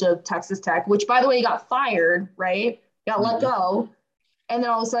head coach of Texas Tech, which, by the way, he got fired, right? Got let go. And then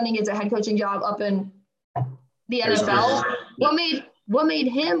all of a sudden he gets a head coaching job up in the NFL. What made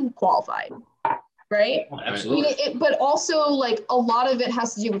him qualified? right? Absolutely. But also like a lot of it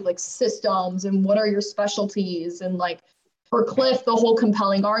has to do with like systems and what are your specialties. And like for Cliff, the whole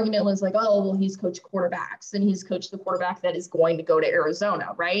compelling argument was like, oh, well, he's coached quarterbacks and he's coached the quarterback that is going to go to Arizona,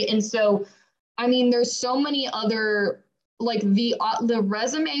 right? And so, I mean, there's so many other, like the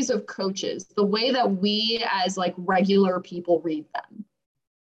resumes of coaches, the way that we as like regular people read them,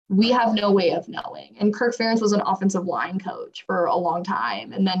 we have no way of knowing. And Kirk Ferentz was an offensive line coach for a long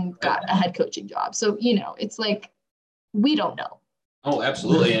time and then got a head coaching job. So, you know, it's like, we don't know. Oh,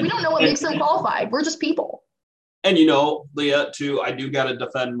 absolutely. We don't know what makes them qualified. We're just people. And, you know, Leah, too, I do got to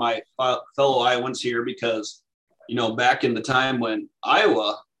defend my fellow Iowans here because, you know, back in the time when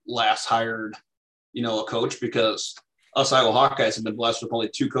Iowa last hired, you know, a coach, because us Iowa Hawkeyes have been blessed with only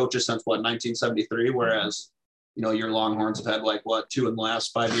 2 coaches since, 1973, whereas, you know, your Longhorns have had like 2 in the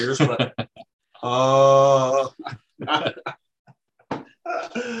last 5 years, but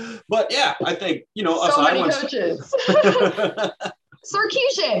but yeah, I think, you know, us So many Iowans coaches.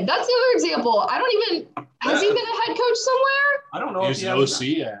 Sarkisian, that's the other example. I don't even, has he been a head coach somewhere? I don't know. He if was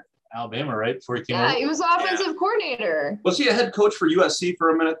he an has. OC at Alabama, right? Before he came Yeah, over. he was offensive coordinator. Was he a head coach for USC for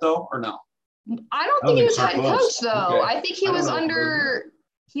a minute though, or no? I don't think he was Sark head was. coach though. Okay. I think he I don't was know.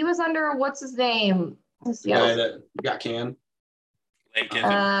 under what's his name? The guy that got canned. Lane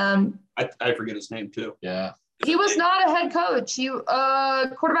Kiffin. I forget his name too. Yeah. He was not a head coach. He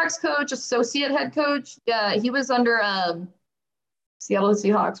quarterbacks coach, associate head coach. Yeah, he was under Seattle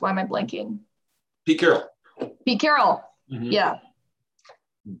Seahawks. Why am I blanking? Pete Carroll. Pete Carroll. Mhm. Yeah.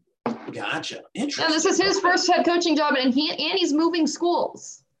 Gotcha. Yeah, Interesting. this is his first head coaching job, and he's moving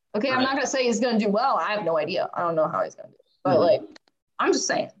schools. Okay, I'm not gonna say he's gonna do well. I have no idea. I don't know how he's gonna do, but like, I'm just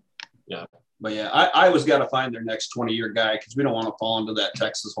saying. But yeah, I always got to find their next 20-year guy because we don't want to fall into that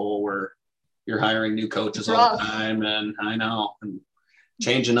Texas hole where you're hiring new coaches all the time. And I know, and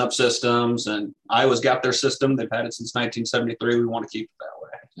changing up systems. And Iowa's got their system. They've had it since 1973. We want to keep it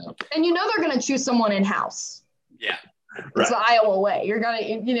that way. And you know they're gonna choose someone in house. Yeah. It's the Iowa way. You're gonna,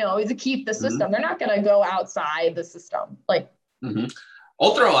 you know, to keep the system. They're not gonna go outside the system. Like,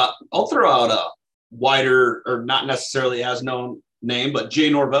 I'll throw out a wider or not necessarily as known name, but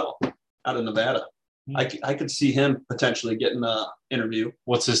Jay Norvell out of Nevada. I could see him potentially getting an interview.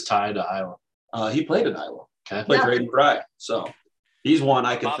 What's his tie to Iowa? He played in Iowa. Okay. Played Braden Fry. So he's one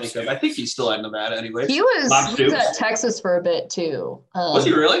I can Bob think Stoops. of. I think he's still at Nevada anyway. he was Bob at Stoops. Texas for a bit too. Was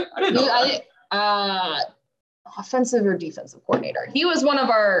he really? I didn't know that. Offensive or defensive coordinator. He was one of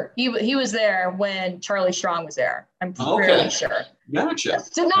our. He was there when Charlie Strong was there. I'm fairly sure. Gotcha.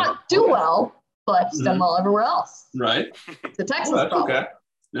 Did not do well, but he's done well everywhere else. Right. It's a Texas That's problem. okay.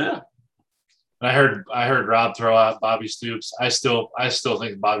 Yeah. And I heard Rob throw out Bobby Stoops. I still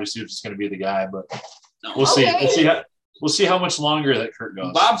think Bobby Stoops is going to be the guy, but we'll see. Okay. We'll see how much longer that Kurt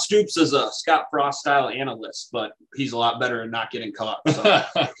goes. Bob Stoops is a Scott Frost style analyst, but he's a lot better at not getting caught. So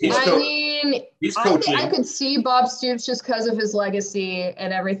he's coaching. I could see Bob Stoops just because of his legacy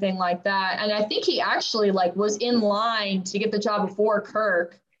and everything like that. And I think he actually like was in line to get the job before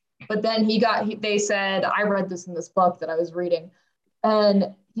Kirk, but then they said, I read this in this book that I was reading,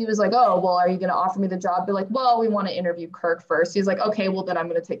 and he was like, oh, well, are you going to offer me the job? They're like, well, we want to interview Kirk first. He's like, okay, well, then I'm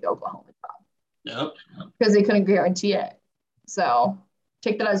going to take the Oklahoma job. Yep. Because they couldn't guarantee it. So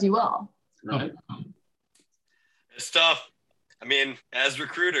take that as you will. Right. It's tough. I mean, as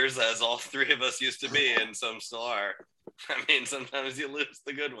recruiters, as all 3 of us used to be, and some still are, I mean, sometimes you lose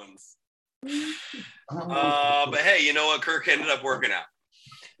the good ones. But hey, you know what? Kirk ended up working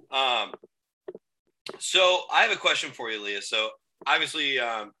out. So I have a question for you, Leah. So obviously,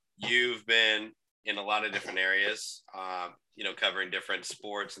 you've been in a lot of different areas, you know, covering different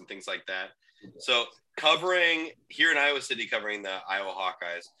sports and things like that. So covering here in Iowa City, covering the Iowa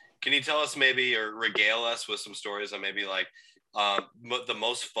Hawkeyes, can you tell us maybe or regale us with some stories on maybe like the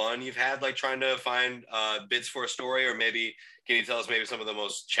most fun you've had, like trying to find bits for a story, or maybe can you tell us maybe some of the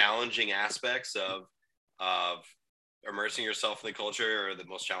most challenging aspects of immersing yourself in the culture, or the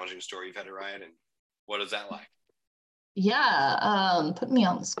most challenging story you've had to write, and what is that like? Yeah, put me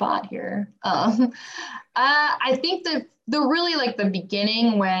on the spot here. I think that the really like the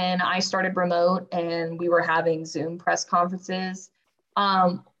beginning when I started remote and we were having Zoom press conferences,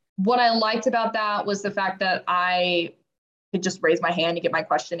 what I liked about that was the fact that I could just raise my hand to get my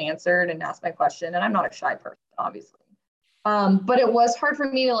question answered and ask my question. And I'm not a shy person, obviously. But it was hard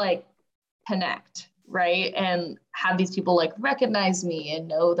for me to like connect, right? And have these people like recognize me and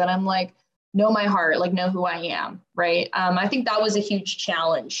know that I'm like, know my heart, like know who I am, right? I think that was a huge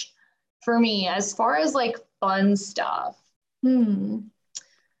challenge for me. As far as like fun stuff,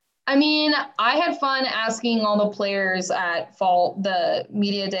 I mean, I had fun asking all the players at the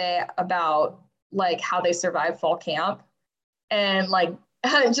media day about like how they survive fall camp. And like,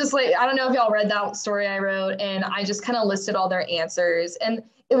 just like, I don't know if y'all read that story I wrote, and I just kind of listed all their answers. And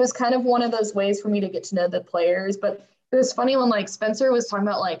it was kind of one of those ways for me to get to know the players. But it was funny when like Spencer was talking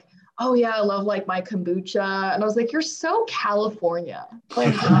about like, oh yeah, I love like my kombucha. And I was like, you're so California.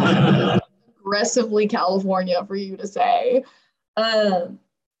 Like aggressively California for you to say.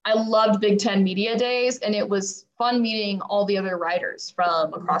 I loved Big Ten Media Days, and it was fun meeting all the other writers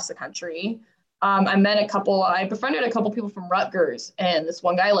from across the country. I befriended a couple people from Rutgers, and this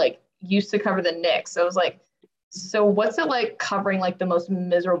one guy like used to cover the Knicks. So I was like, so what's it like covering like the most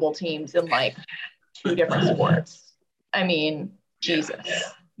miserable teams in like 2 different sports? I mean,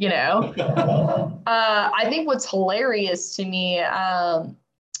 Jesus, you know? I think what's hilarious to me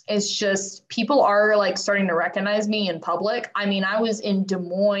is just people are like starting to recognize me in public. I mean, I was in Des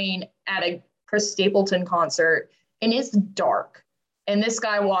Moines at a Chris Stapleton concert, and it's dark. And this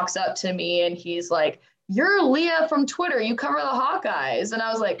guy walks up to me and he's like, you're Leah from Twitter. You cover the Hawkeyes. And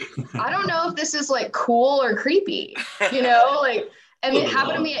I was like, I don't know if this is like cool or creepy, you know, like, and it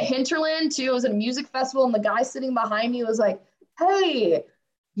happened to me at Hinterland too. It was at a music festival, and the guy sitting behind me was like, hey,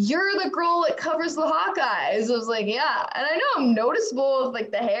 you're the girl that covers the Hawkeyes. I was like, yeah. And I know I'm noticeable with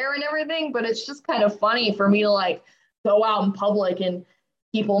like the hair and everything, but it's just kind of funny for me to like go out in public and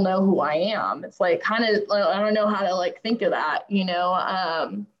people know who I am. It's like kind of, I don't know how to like think of that, you know?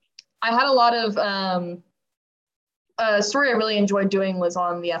 I had a lot of, a story I really enjoyed doing was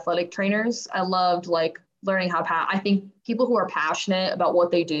on the athletic trainers. I loved like learning how, I think people who are passionate about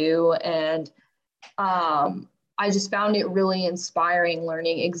what they do, and I just found it really inspiring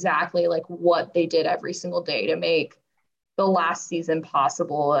learning exactly like what they did every single day to make the last season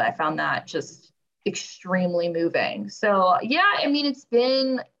possible. I found that just extremely moving. So yeah, I mean, it's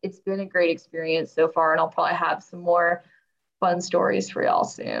been a great experience so far, and I'll probably have some more fun stories for y'all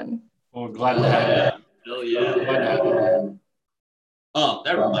soon. Well, glad to have you. Hell yeah.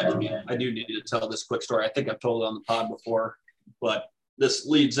 That reminds me, I do need to tell this quick story. I think I've told it on the pod before, but this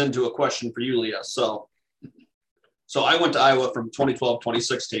leads into a question for you, Leah. So I went to Iowa from 2012,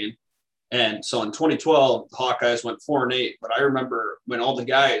 2016. And so in 2012, the Hawkeyes went 4-8. But I remember when all the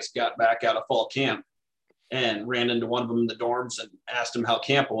guys got back out of fall camp and ran into one of them in the dorms and asked him how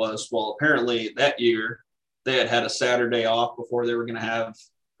camp was. Well, apparently that year they had a Saturday off before they were going to have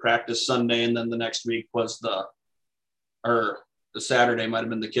practice Sunday. And then the next week was the Saturday might have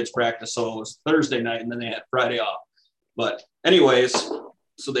been the kids' practice. So it was Thursday night, and then they had Friday off. But anyways,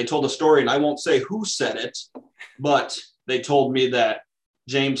 so they told a story, and I won't say who said it, but they told me that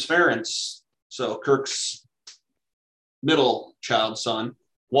James Ferentz, so Kirk's middle child son,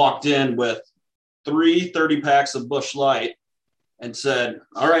 walked in with 3 30-packs of Busch Light and said,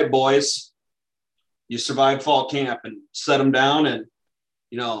 all right, boys, you survived fall camp, and set them down and,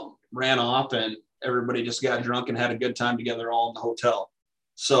 you know, ran off, and everybody just got drunk and had a good time together all in the hotel.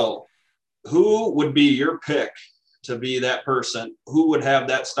 So who would be your pick to be that person? Who would have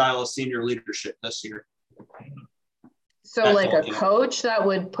that style of senior leadership this year? So like a coach that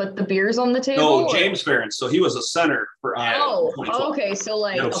would put the beers on the table? No, James Ferentz. So he was a center for Iowa. Oh, okay. So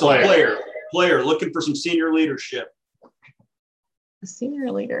like a player looking for some senior leadership. A senior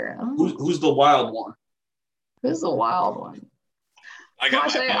leader. Oh. Who's the wild one? Who's the wild one? Now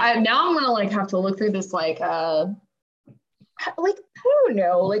I'm gonna like have to look through this like I don't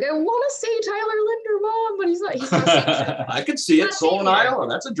know. Like I want to say Tyler Linderbaum, but he's not. I could see it. Solon, Iowa.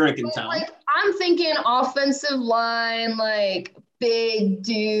 That's a drinking town. Like I'm thinking offensive line, like big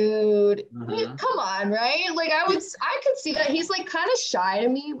dude. Mm-hmm. Come on, right? Like I could see that. He's like kind of shy to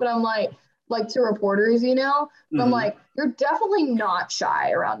me, but I'm like to reporters, you know. But I'm like, you're definitely not shy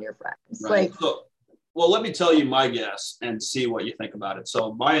around your friends. Right. Like. So, well, let me tell you my guess and see what you think about it.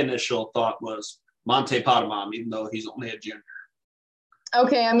 So my initial thought was Monte Padamam, even though he's only a junior.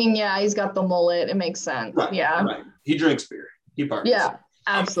 Okay, I mean, yeah, he's got the mullet. It makes sense. Right, yeah. Right. He drinks beer. He parties. Yeah,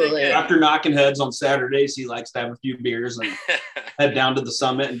 absolutely. After knocking heads on Saturdays, he likes to have a few beers and head down to the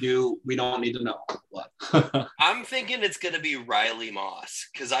summit and do we don't need to know what. I'm thinking it's going to be Riley Moss,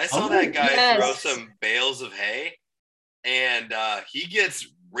 because I saw that guy throw some bales of hay, and he gets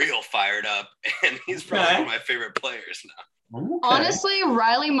real fired up, and he's probably one of my favorite players now. Okay. Honestly,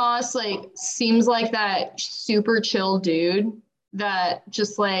 Riley Moss like seems like that super chill dude that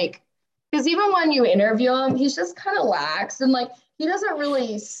just like, because even when you interview him, he's just kind of lax and like he doesn't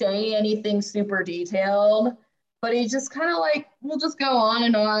really say anything super detailed, but he just kind of like will just go on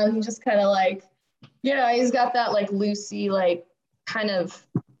and on. He just kind of like, you know, he's got that like Lucy like kind of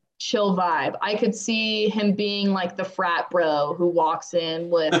chill vibe. I could see him being like the frat bro who walks in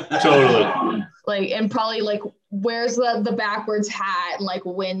with Totally. like, and probably like wears the backwards hat and like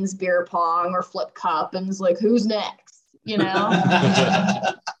wins beer pong or flip cup and is like, who's next? You know?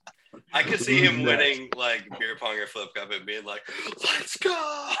 I could see him winning like beer pong or flip cup and being like, let's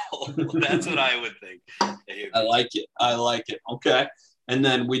go. That's what I would think. I like it. I like it. Okay. And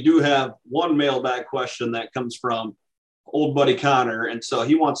then we do have one mailbag question that comes from old buddy Connor. And so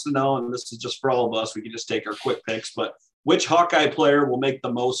he wants to know, and this is just for all of us, we can just take our quick picks, but which Hawkeye player will make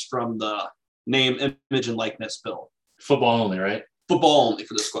the most from the name, image, and likeness bill? Football only, right? Football only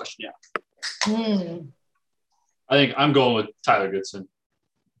for this question, yeah. I think I'm going with Tyler Goodson.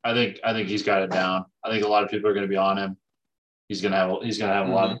 I think he's got it down. I think a lot of people are going to be on him. He's going to have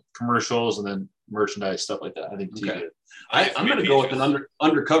a lot of commercials and then merchandise, stuff like that. I think. Okay. I'm going to go with an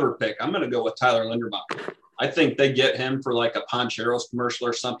undercover pick. I'm going to go with Tyler Linderbaum. I think they get him for like a Poncheros commercial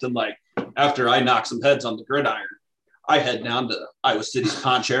or something. Like after I knock some heads on the gridiron, I head down to Iowa City's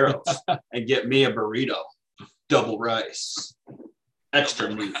Poncheros and get me a burrito, double rice, extra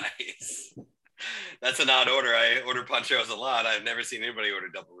meat. Rice. That's an odd order. I order Poncheros a lot. I've never seen anybody order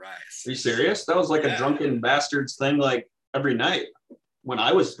double rice. Are you serious? That was like a drunken bastards thing, like every night when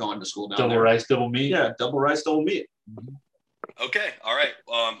I was going to school down double there. rice, double meat. Yeah, double rice, double meat. Okay, all right.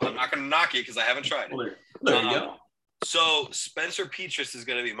 I'm not going to knock you because I haven't tried it. Well, there you go. So Spencer Petras is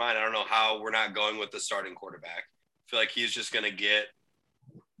going to be mine. I don't know how we're not going with the starting quarterback. I feel like he's just going to get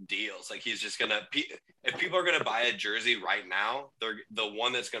deals. Like he's just going to – if people are going to buy a jersey right now, the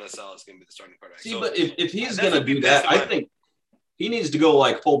one that's going to sell is going to be the starting quarterback. See, but if he's going to do that, I think he needs to go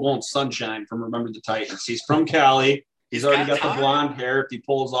like full-blown Sunshine from Remember the Titans. He's from Cali. He's already got the blonde hair. If he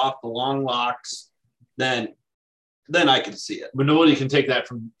pulls off the long locks, then I can see it. But nobody can take that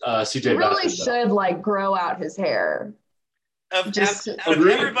from CJ. He really should like grow out his hair. Out of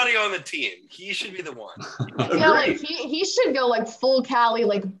everybody on the team, he should be the one. Yeah, like he should go like full Cali,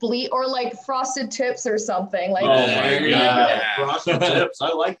 like bleat or like frosted tips or something. Like, oh my god, frosted tips!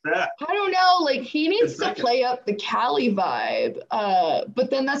 I like that. I don't know, like he needs to play up the Cali vibe. But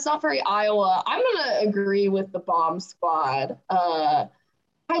then that's not very Iowa. I'm gonna agree with the Bomb Squad. I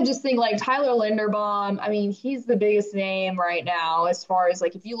just think like Tyler Linderbaum, I mean, he's the biggest name right now as far as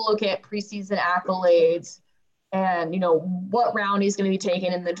like if you look at preseason accolades and, you know, what round he's going to be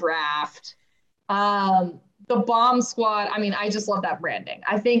taken in the draft. The Bomb Squad, I mean, I just love that branding.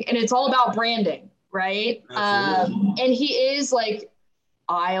 I think, and it's all about branding, right? And he is like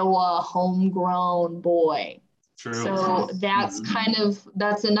Iowa homegrown boy. True. So that's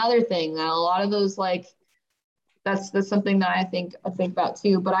that's another thing that a lot of those like, that's something that I think about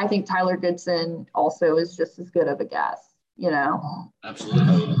too. But I think Tyler Goodson also is just as good of a guess, you know?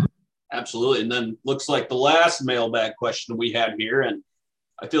 Absolutely. And then looks like the last mailbag question we had here, and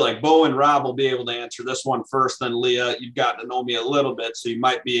I feel like Bo and Rob will be able to answer this one first. Then Leah, you've gotten to know me a little bit, so you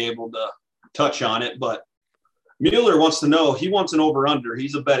might be able to touch on it. But Mueller wants to know, he wants an over-under.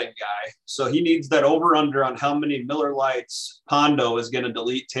 He's a betting guy. So he needs that over-under on how many Miller Lites Pondo is going to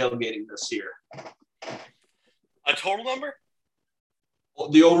delete tailgating this year. A total number?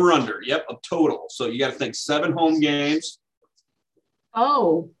 The over-under, yep, a total. So you got to think 7 home games.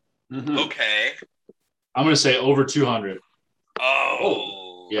 Oh. Mm-hmm. Okay. I'm going to say over 200.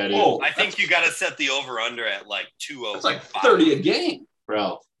 Oh. Yeah, dude. Oh, I think you got to set the over-under at like 205. It's like 30 a game.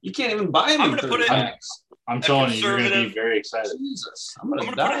 Bro. You can't even buy them. I'm going to put it I'm telling you, you're going to be very excited. Jesus. I'm going to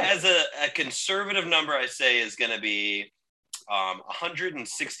put it as a conservative number. I say is going to be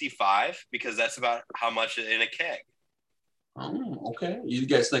 165 because that's about how much in a keg. Oh, okay. You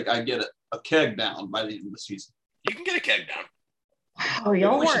guys think I get a keg down by the end of the season? You can get a keg down. Oh,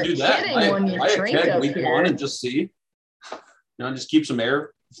 y'all weren't kidding when you drink up week here. one and just see, just keep some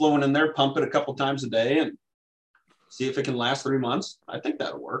air flowing in there, pump it a couple times a day, and see if it can last 3 months. I think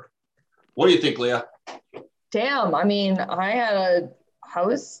that'll work. What do you think, Leah? Damn, I mean, I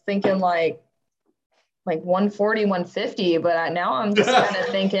was thinking like 140, 150, but now I'm just kind of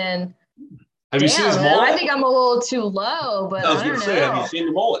thinking. Have you seen his mullet? I think I'm a little too low, but I don't know. Have you seen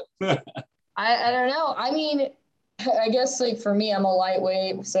the mullet? I don't know. I mean, I guess like for me, I'm a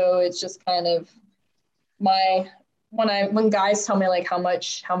lightweight, so it's just kind of when guys tell me like how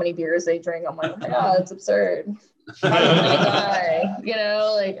many beers they drink, I'm like, oh, it's absurd. You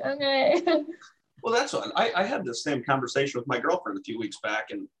know, like okay. Well, that's what I had the same conversation with my girlfriend a few weeks back,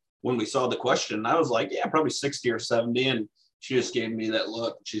 and when we saw the question, I was like, yeah, probably 60 or 70, and she just gave me that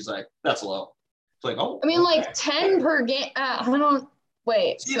look. She's like, that's low. It's like, oh. I mean, like 10 per game. I don't.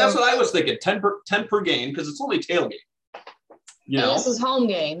 Wait. See, that's what I was thinking. 10 per game because it's only tailgate. You know, this is home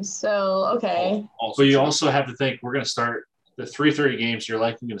games, so okay. But you also have to think we're going to start the 3:30 games, you're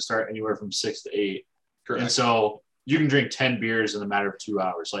likely going to start anywhere from 6 to 8. Correct. And so you can drink 10 beers in a matter of 2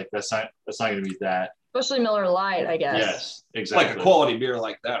 hours. Like that's not going to be that. Especially Miller Lite, I guess. Yes, exactly. Like a quality beer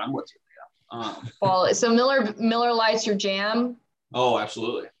like that. I'm with you. Yeah. Well, so Miller Lite's your jam. Oh,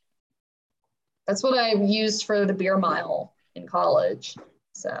 absolutely. That's what I used for the beer mile in college.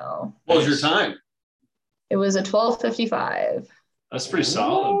 So What was your time? it was a 12:55. That's pretty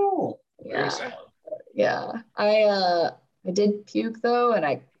solid. Oh, Yeah. Yeah. I did puke though, and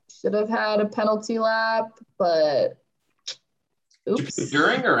I should have had a penalty lap, but oops.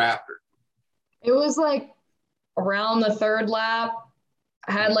 during or after? It was like around the third lap.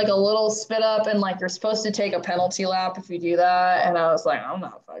 I had like a little spit up, and like you're supposed to take a penalty lap if you do that. And I was like, I'm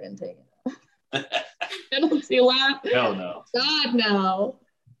not fucking taking it. Penalty lap. Hell no. God no.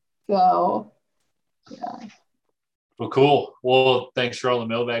 So yeah. Well, cool. Well, thanks for all the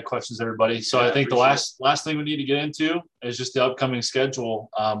mailbag questions, everybody. So Yeah, I think the last thing we need to get into is just the upcoming schedule.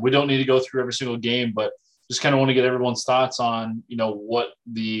 We don't need to go through every single game, but just kind of want to get everyone's thoughts on, what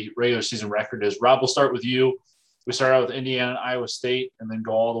the regular season record is. Rob, we'll start with you. We start out with Indiana and Iowa State, and then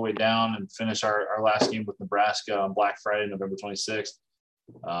go all the way down and finish our last game with Nebraska on Black Friday, November 26th.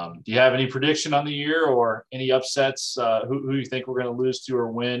 Do you have any prediction on the year or any upsets? Who you think we're going to lose to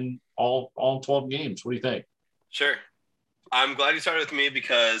or win all 12 games? What do you think? Sure. I'm glad you started with me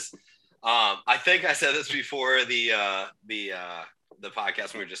because I think I said this before the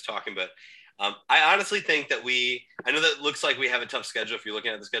podcast when we were just talking, but I honestly think that I know that it looks like we have a tough schedule if you're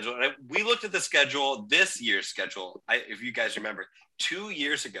looking at the schedule. And we looked at the schedule, this year's schedule, if you guys remember, 2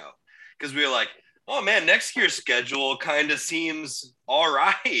 years ago, because we were like, oh man, next year's schedule kind of seems all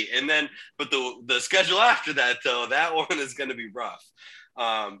right. And then, but the schedule after that, though, that one is going to be rough.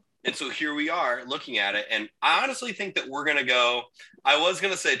 And so here we are looking at it. And I honestly think that we're going to go, I was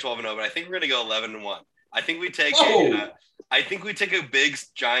going to say 12-0, but I think we're going to go 11-1. I think we take a big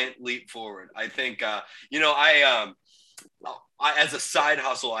giant leap forward. I think, I as a side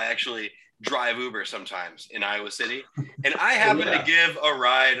hustle, I actually drive Uber sometimes in Iowa City. And I happen to give a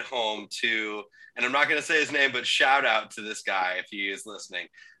ride home to, and I'm not going to say his name, but shout out to this guy if he is listening.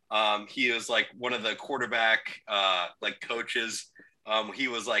 He was like one of the quarterback coaches. He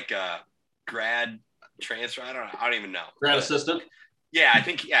was like a grad transfer. I don't even know. Grad assistant. Yeah, I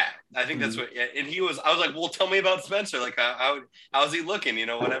think that's what, and I was like, well, tell me about Spencer. Like, how's he looking?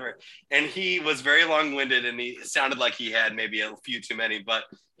 Whatever. And he was very long-winded, and he sounded like he had maybe a few too many, but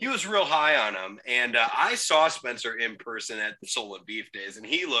he was real high on him. And I saw Spencer in person at the Soul and Beef days, and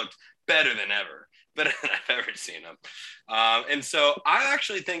he looked better than I've ever seen him. And so I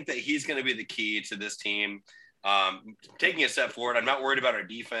actually think that he's going to be the key to this team taking a step forward. I'm not worried about our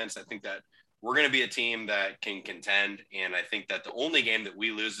defense. I think that we're going to be a team that can contend, and I think that the only game that we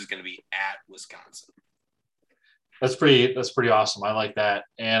lose is going to be at Wisconsin. That's pretty awesome. I like that.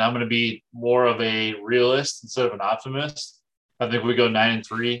 And I'm going to be more of a realist instead of an optimist. I think we go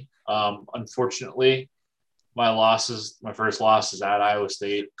 9-3. Unfortunately, my first loss is at Iowa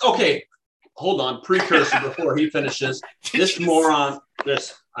State. Okay, hold on. Precursor before he finishes. I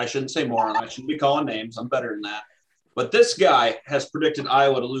shouldn't say moron. I shouldn't be calling names. I'm better than that. But this guy has predicted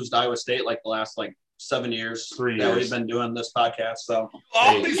Iowa to lose to Iowa State like the last 7 years. 3 years. That we've been doing this podcast. So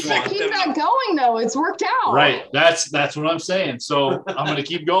Keep that going though. It's worked out. Right. That's what I'm saying. So I'm going to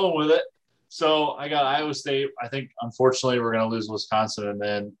keep going with it. So I got Iowa State. I think, unfortunately, we're going to lose Wisconsin. And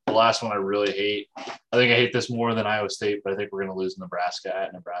then the last one I really hate. I think I hate this more than Iowa State, but I think we're going to lose Nebraska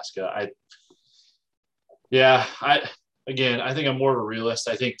at Nebraska. I think I'm more of a realist.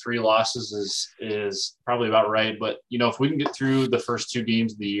 I think 3 losses is probably about right. But, if we can get through the first 2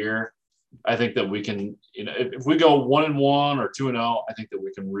 games of the year, I think that we can, if we go 1-1 or 2-0, I think that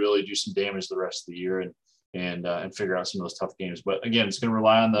we can really do some damage the rest of the year and figure out some of those tough games. But again, it's going to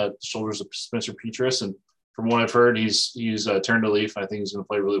rely on the shoulders of Spencer Petras. And from what I've heard, he's turned a leaf. And I think he's going to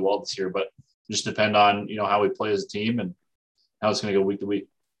play really well this year, but just depend on, how we play as a team and how it's going to go week to week.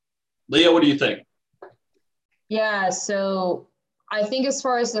 Leah, what do you think? Yeah, so I think as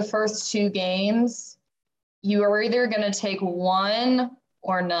far as the first 2 games, you are either going to take one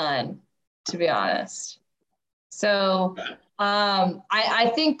or none, to be honest. So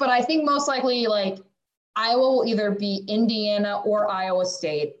I think most likely Iowa will either be Indiana or Iowa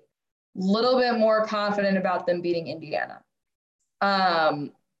State. Little bit more confident about them beating Indiana.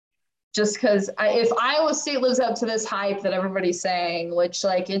 Just because if Iowa State lives up to this hype that everybody's saying, which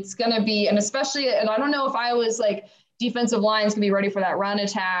it's going to be, and especially, and I don't know if Iowa's defensive lines can be ready for that run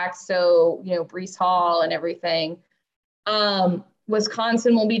attack. So, Breece Hall and everything.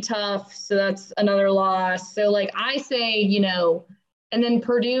 Wisconsin will be tough. So that's another loss. So I say, and then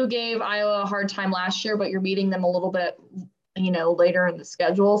Purdue gave Iowa a hard time last year, but you're beating them a little bit later in the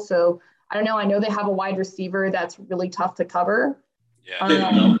schedule. So I don't know. I know they have a wide receiver that's really tough to cover.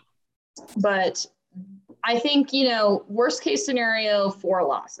 Yeah. But I think, worst case scenario, 4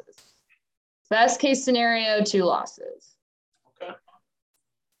 losses. Best case scenario, 2 losses. Okay.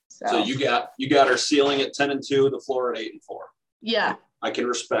 So you got our ceiling at 10-2, the floor at 8-4. Yeah. I can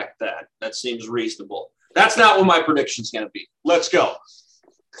respect that. That seems reasonable. That's not what my prediction's going to be. Let's go.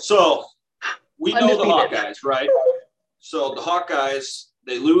 So we know the Hawkeyes, right? So the Hawkeyes,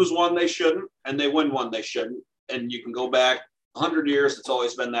 they lose one they shouldn't, and they win one they shouldn't. And you can go back 100 years. It's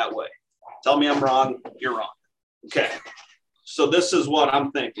always been that way. Tell me I'm wrong. You're wrong. Okay. So this is what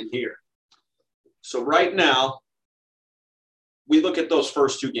I'm thinking here. So right now, we look at those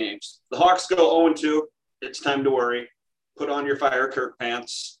first 2 games. The Hawks go 0-2. It's time to worry. Put on your Fire Kirk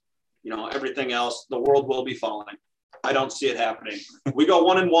pants. Everything else. The world will be falling. I don't see it happening. We go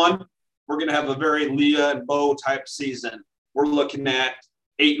 1-1. We're going to have a very Leah and Bo type season. We're looking at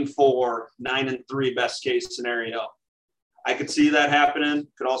 8-4, 9-3 best case scenario. I could see that happening.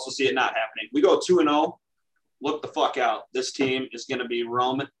 Could also see it not happening. We go 2-0. Look the fuck out. This team is going to be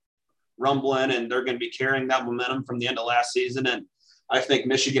rumbling, and they're going to be carrying that momentum from the end of last season. And I think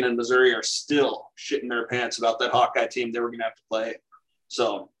Michigan and Missouri are still shitting their pants about that Hawkeye team they were going to have to play.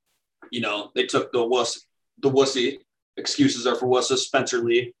 So, they took the wussy. Excuses are for wusses. Spencer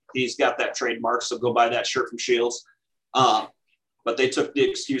Lee. He's got that trademark, so go buy that shirt from Shields. But they took the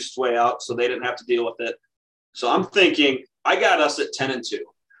excuses way out, so they didn't have to deal with it. So I'm thinking I got us at 10-2.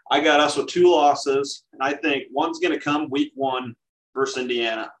 I got us with 2 losses, and I think one's going to come week 1 versus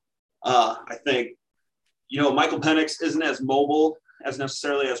Indiana. I think, Michael Penix isn't as mobile as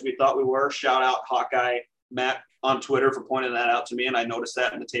necessarily as we thought we were. Shout out Hawkeye Matt on Twitter for pointing that out to me, and I noticed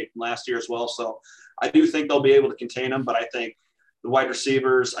that in the tape from last year as well. So I do think they'll be able to contain him, but I think the wide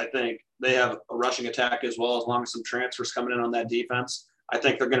receivers, I think they have a rushing attack as well, as long as some transfers coming in on that defense. I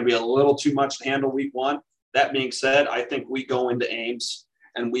think they're going to be a little too much to handle week 1. That being said, I think we go into Ames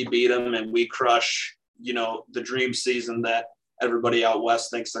and we beat them and we crush, the dream season that everybody out west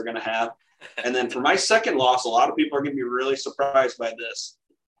thinks they're going to have. And then for my second loss, a lot of people are going to be really surprised by this,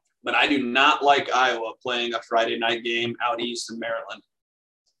 but I do not like Iowa playing a Friday night game out east in Maryland.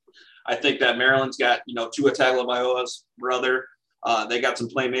 I think that Maryland's got, Tua Tagovailoa's brother. They got some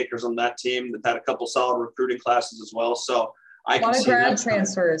playmakers on that team. They've had a couple solid recruiting classes as well. So I can see grad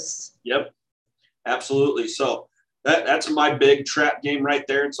transfers. Yep, absolutely. So that's my big trap game right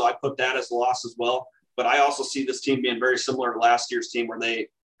there. And so I put that as a loss as well. But I also see this team being very similar to last year's team, where they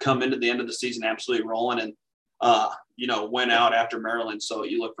come into the end of the season absolutely rolling and, went out after Maryland. So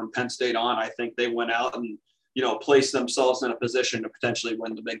you look from Penn State on, I think they went out and, place themselves in a position to potentially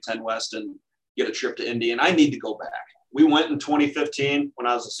win the Big Ten West and get a trip to Indy. And I need to go back. We went in 2015 when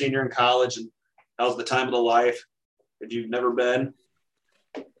I was a senior in college, and that was the time of the life. If you've never been,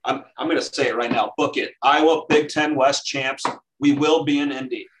 I'm going to say it right now. Book it. Iowa Big Ten West champs. We will be in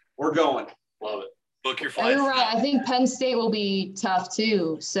Indy. We're going. Love it. Book your flight. You're right. I think Penn State will be tough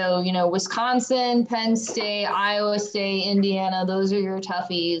too. So, Wisconsin, Penn State, Iowa State, Indiana, those are your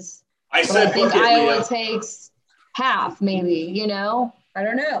toughies. I think Iowa takes half, maybe, I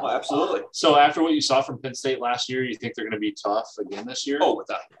don't know. Oh, absolutely. So after what you saw from Penn State last year, you think they're going to be tough again this year? Oh,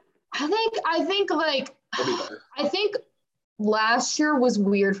 without it. I think last year was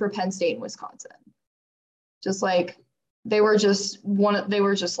weird for Penn State and Wisconsin. Just like they were just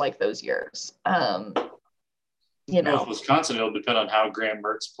like those years. With Wisconsin, it'll depend on how Graham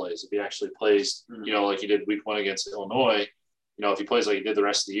Mertz plays. If he actually plays, like he did week 1 against Illinois, if he plays like he did the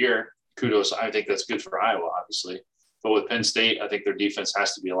rest of the year, kudos. I think that's good for Iowa, obviously. But with Penn State, I think their defense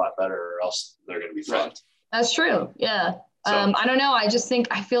has to be a lot better, or else they're going to be fucked. That's true. Yeah. So, I don't know. I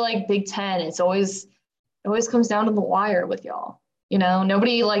feel like Big Ten, it always comes down to the wire with y'all.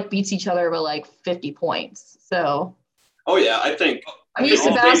 Nobody beats each other by 50 points. So. Oh yeah, I think. I'm used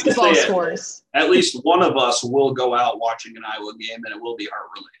to basketball scores. At least one of us will go out watching an Iowa game, and it will be heart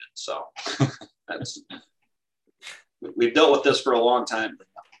related. So we've dealt with this for a long time.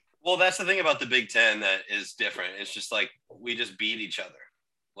 Well, that's the thing about the Big Ten that is different. It's just we just beat each other.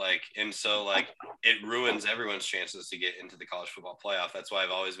 And so it ruins everyone's chances to get into the college football playoff. That's why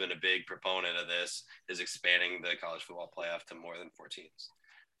I've always been a big proponent of this, is expanding the college football playoff to more than 4 teams.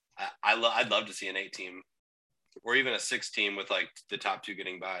 I'd love to see an 8 team or even a 6 team with the top 2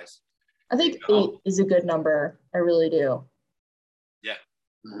 getting buys. I think 8 is a good number. I really do. Yeah.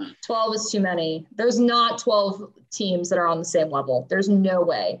 12 is too many. There's not 12 teams that are on the same level. There's no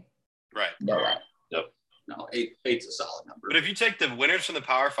way. Right. No way. Yep. No, 8's a solid number. But if you take the winners from the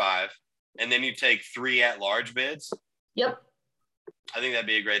Power 5 and then you take 3 at-large bids. Yep. I think that'd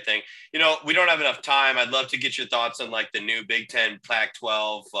be a great thing. You know, we don't have enough time. I'd love to get your thoughts on like the new Big Ten,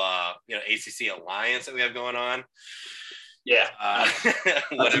 Pac-12, ACC alliance that we have going on. Yeah,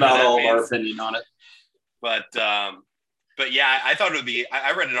 That's about all of our opinion on it. But yeah, I thought it would be.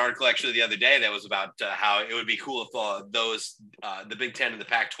 I read an article actually the other day that was about how it would be cool if the Big Ten and the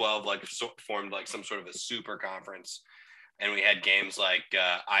Pac-12 like formed like some sort of a super conference, and we had games like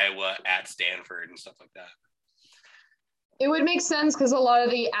Iowa at Stanford and stuff like that. It would make sense because a lot of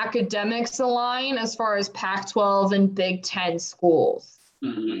the academics align as far as Pac-12 and Big Ten schools.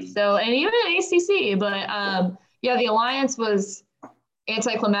 Mm-hmm. So, and even ACC, but yeah, the alliance was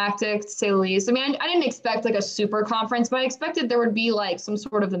anticlimactic to say the least. I mean, I didn't expect like a super conference, but I expected there would be like some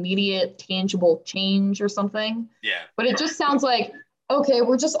sort of immediate tangible change or something. Yeah. But it just sounds like, okay,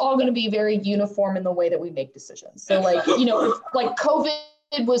 we're just all going to be very uniform in the way that we make decisions. So like, you know, like COVID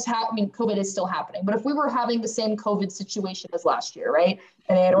was COVID is still happening, but if we were having the same COVID situation as last year, right?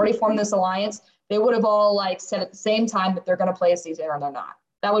 And they had already formed this alliance, they would have all like said at the same time that they're going to play a season or they're not.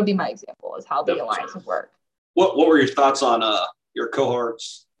 That would be my example is how the alliance would work. What were your thoughts on your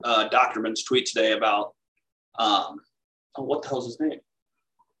cohort's Doctorman's tweet today about what the hell's his name?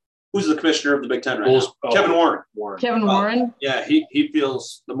 Who's the commissioner of the Big Ten right now? Kevin Warren. Kevin Warren? Yeah, he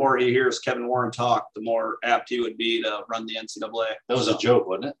feels the more he hears Kevin Warren talk, the more apt he would be to run the NCAA. That was a joke,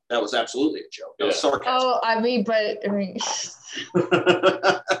 wasn't it? That was absolutely a joke. That was sarcasm. Oh, I mean, have you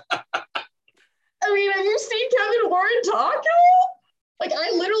seen Kevin Warren talk at all? Like,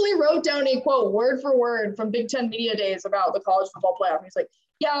 I literally wrote down a quote word for word from Big Ten Media Days about the college football playoff. He's like,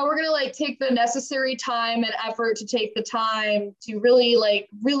 yeah, we're going to like take the necessary time and effort to take the time to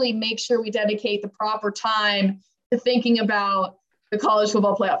really make sure we dedicate the proper time to thinking about the college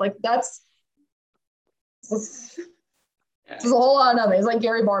football playoff. Like that's a whole lot of nothing. It's like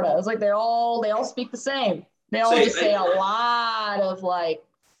Gary Barta. It's like they all speak the same. They all just say a lot of like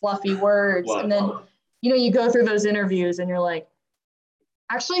fluffy words. Wow. And then, you know, you go through those interviews and you're like,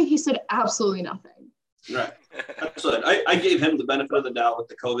 actually, he said absolutely nothing. Right. Absolutely. I gave him the benefit of the doubt with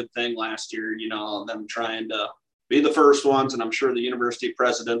the COVID thing last year, you know, them trying to be the first ones. And I'm sure the university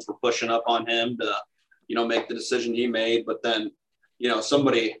presidents were pushing up on him to, you know, make the decision he made. But then, you know,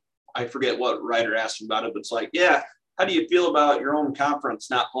 somebody, I forget what writer asked him about it, but it's like, yeah, how do you feel about your own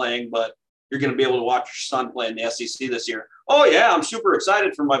conference not playing, but you're going to be able to watch your son play in the SEC this year? Oh, yeah, I'm super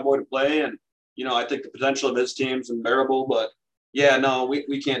excited for my boy to play. And, you know, I think the potential of his team's unbearable, but yeah, no,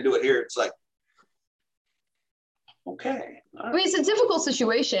 we can't do it here. It's like, okay. I mean, it's a difficult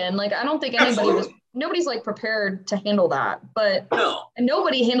situation. Like, I don't think nobody's like prepared to handle that, but no, and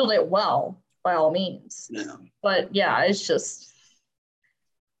nobody handled it well by all means. No. But yeah, it's just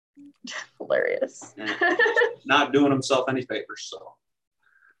hilarious. Not doing himself any favors. So,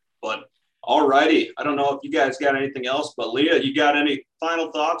 but all righty. I don't know if you guys got anything else, but Leah, you got any final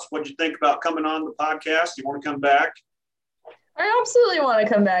thoughts? What'd you think about coming on the podcast? You want to come back? I absolutely want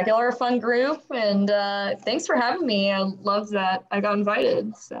to come back. Y'all are a fun group, and thanks for having me. I love that I got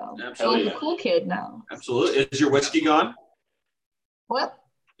invited. So I'm a cool kid now. Absolutely. Is your whiskey gone? What?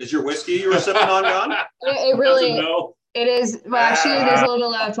 Is your whiskey you were sipping on gone? It really it is. Well, actually, there's a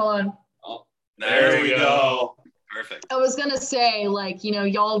little bit left. Hold on. Oh, there we go. Perfect. I was gonna say, like, you know,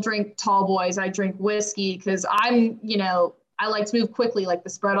 y'all drink tall boys. I drink whiskey because I'm, you know, I like to move quickly like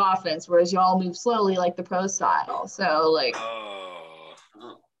the spread offense, whereas y'all move slowly like the pro style. So like,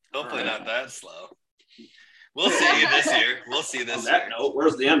 hopefully not that slow. We'll see this year. We'll see this. On that note,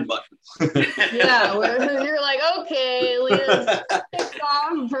 where's the end button? Yeah, you're like, okay, Leah's kicked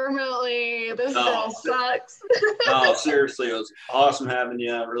off permanently. This girl sucks. No, seriously, it was awesome having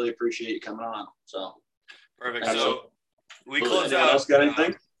you. I really appreciate you coming on. So perfect. So we close out. Anyone else got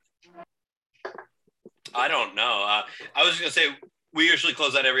anything? I don't know. I was just gonna say we usually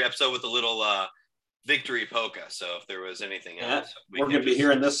close out every episode with a little victory polka. So if there was anything else, we're gonna be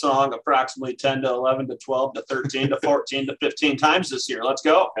hearing this song approximately 10 to 11 to 12 to 13 to 14 to 15 times this year. Let's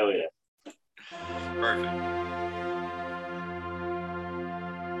go. Hell yeah. Perfect.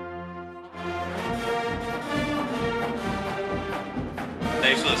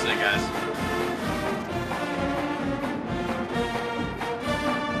 Thanks for listening, guys.